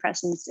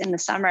antidepressants in the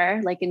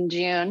summer, like in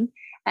June,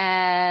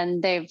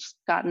 and they've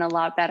gotten a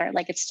lot better.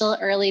 Like it's still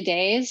early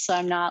days, so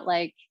I'm not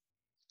like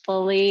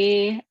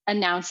fully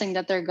announcing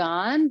that they're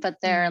gone, but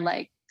they're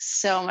like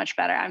so much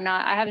better.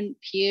 I haven't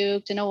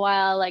puked in a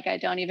while. Like I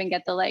don't even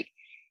get the like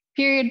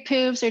period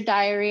poops or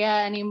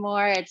diarrhea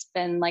anymore. It's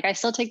been like, I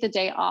still take the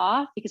day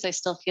off because I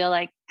still feel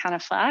like kind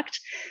of fucked,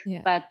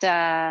 but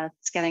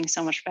it's getting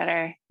so much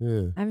better.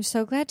 I'm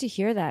so glad to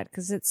hear that,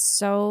 because it's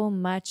so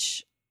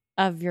much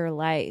of your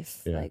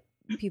life. Like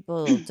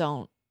people who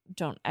don't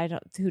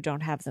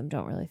have them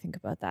don't really think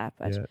about that.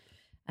 But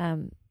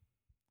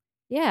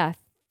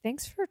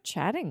thanks for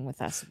chatting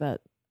with us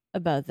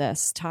about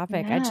this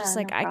topic. I just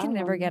I can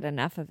never get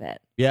enough of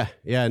it.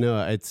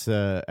 No, it's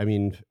I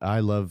mean, I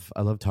love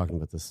talking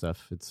about this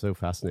stuff. It's so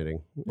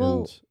fascinating.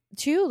 Well,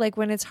 too, like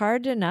when it's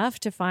hard enough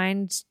to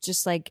find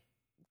just like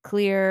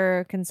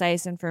clear,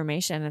 concise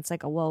information, it's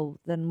like,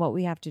 then what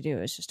we have to do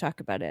is just talk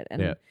about it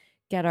and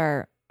get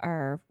our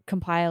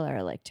compile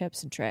our like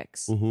tips and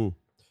tricks.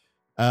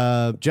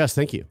 Jess,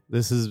 thank you.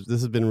 This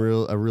has been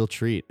a real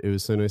treat. It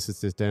was so nice to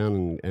sit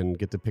down and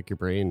get to pick your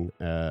brain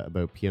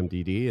about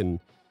PMDD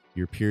and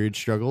your period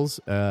struggles.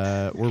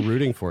 We're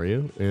rooting for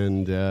you,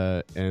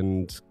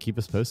 and keep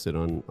us posted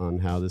on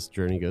how this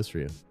journey goes for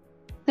you.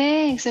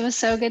 Thanks. It was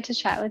so good to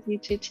chat with you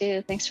two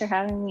too. Thanks for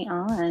having me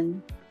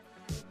on.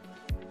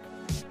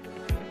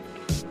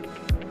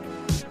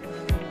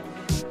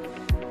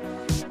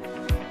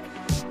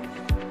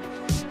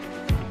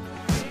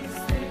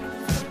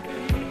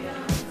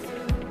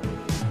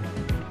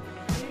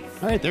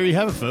 All right, there you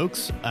have it,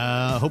 folks.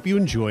 Hope you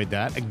enjoyed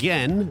that.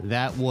 Again,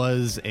 that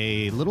was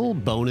a little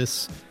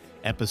bonus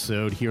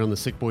episode here on the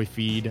Sick Boy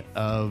feed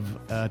of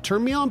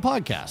Turn Me On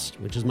Podcast,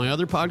 which is my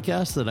other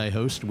podcast that I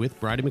host with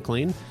Bridie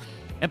McLean.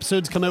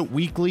 Episodes come out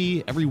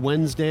weekly, every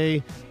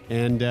Wednesday,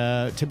 and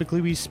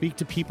typically we speak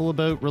to people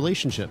about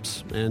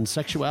relationships and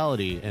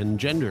sexuality and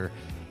gender,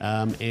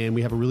 and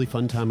we have a really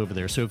fun time over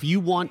there. So if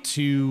you want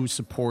to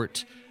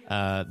support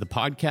the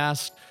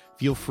podcast,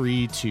 feel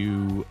free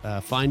to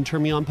find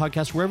Turn Me On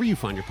Podcast wherever you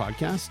find your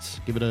podcasts.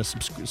 Give it a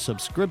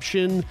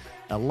subscription,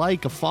 a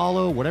like, a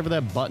follow, whatever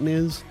that button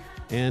is.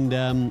 And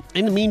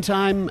in the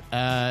meantime,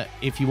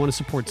 if you want to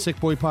support Sick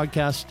Boy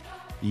Podcast,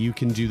 you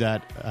can do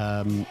that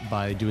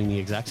by doing the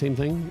exact same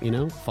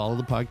thing. Follow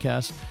the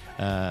podcast.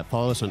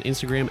 Follow us on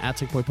Instagram at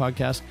Sick Boy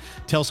Podcast.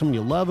 Tell someone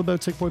you love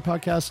about Sick Boy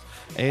Podcast.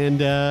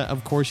 And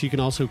of course, you can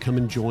also come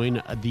and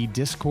join the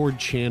Discord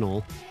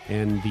channel.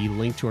 And the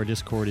link to our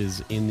Discord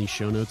is in the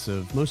show notes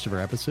of most of our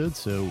episodes.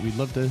 So we'd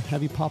love to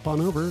have you pop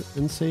on over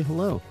and say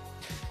hello.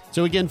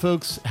 So again,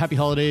 folks, happy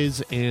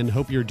holidays and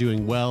hope you're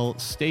doing well.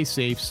 Stay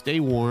safe, stay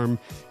warm,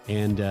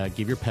 and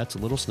give your pets a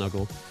little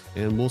snuggle.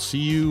 And we'll see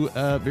you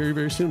very,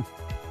 very soon.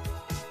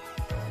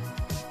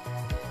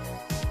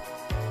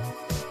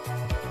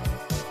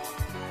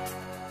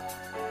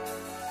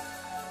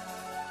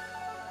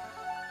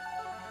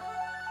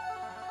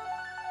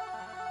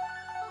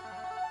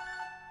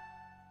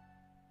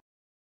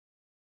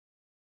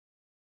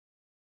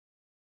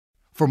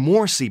 For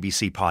more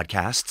CBC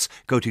podcasts,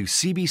 go to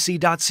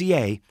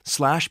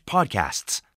cbc.ca/podcasts.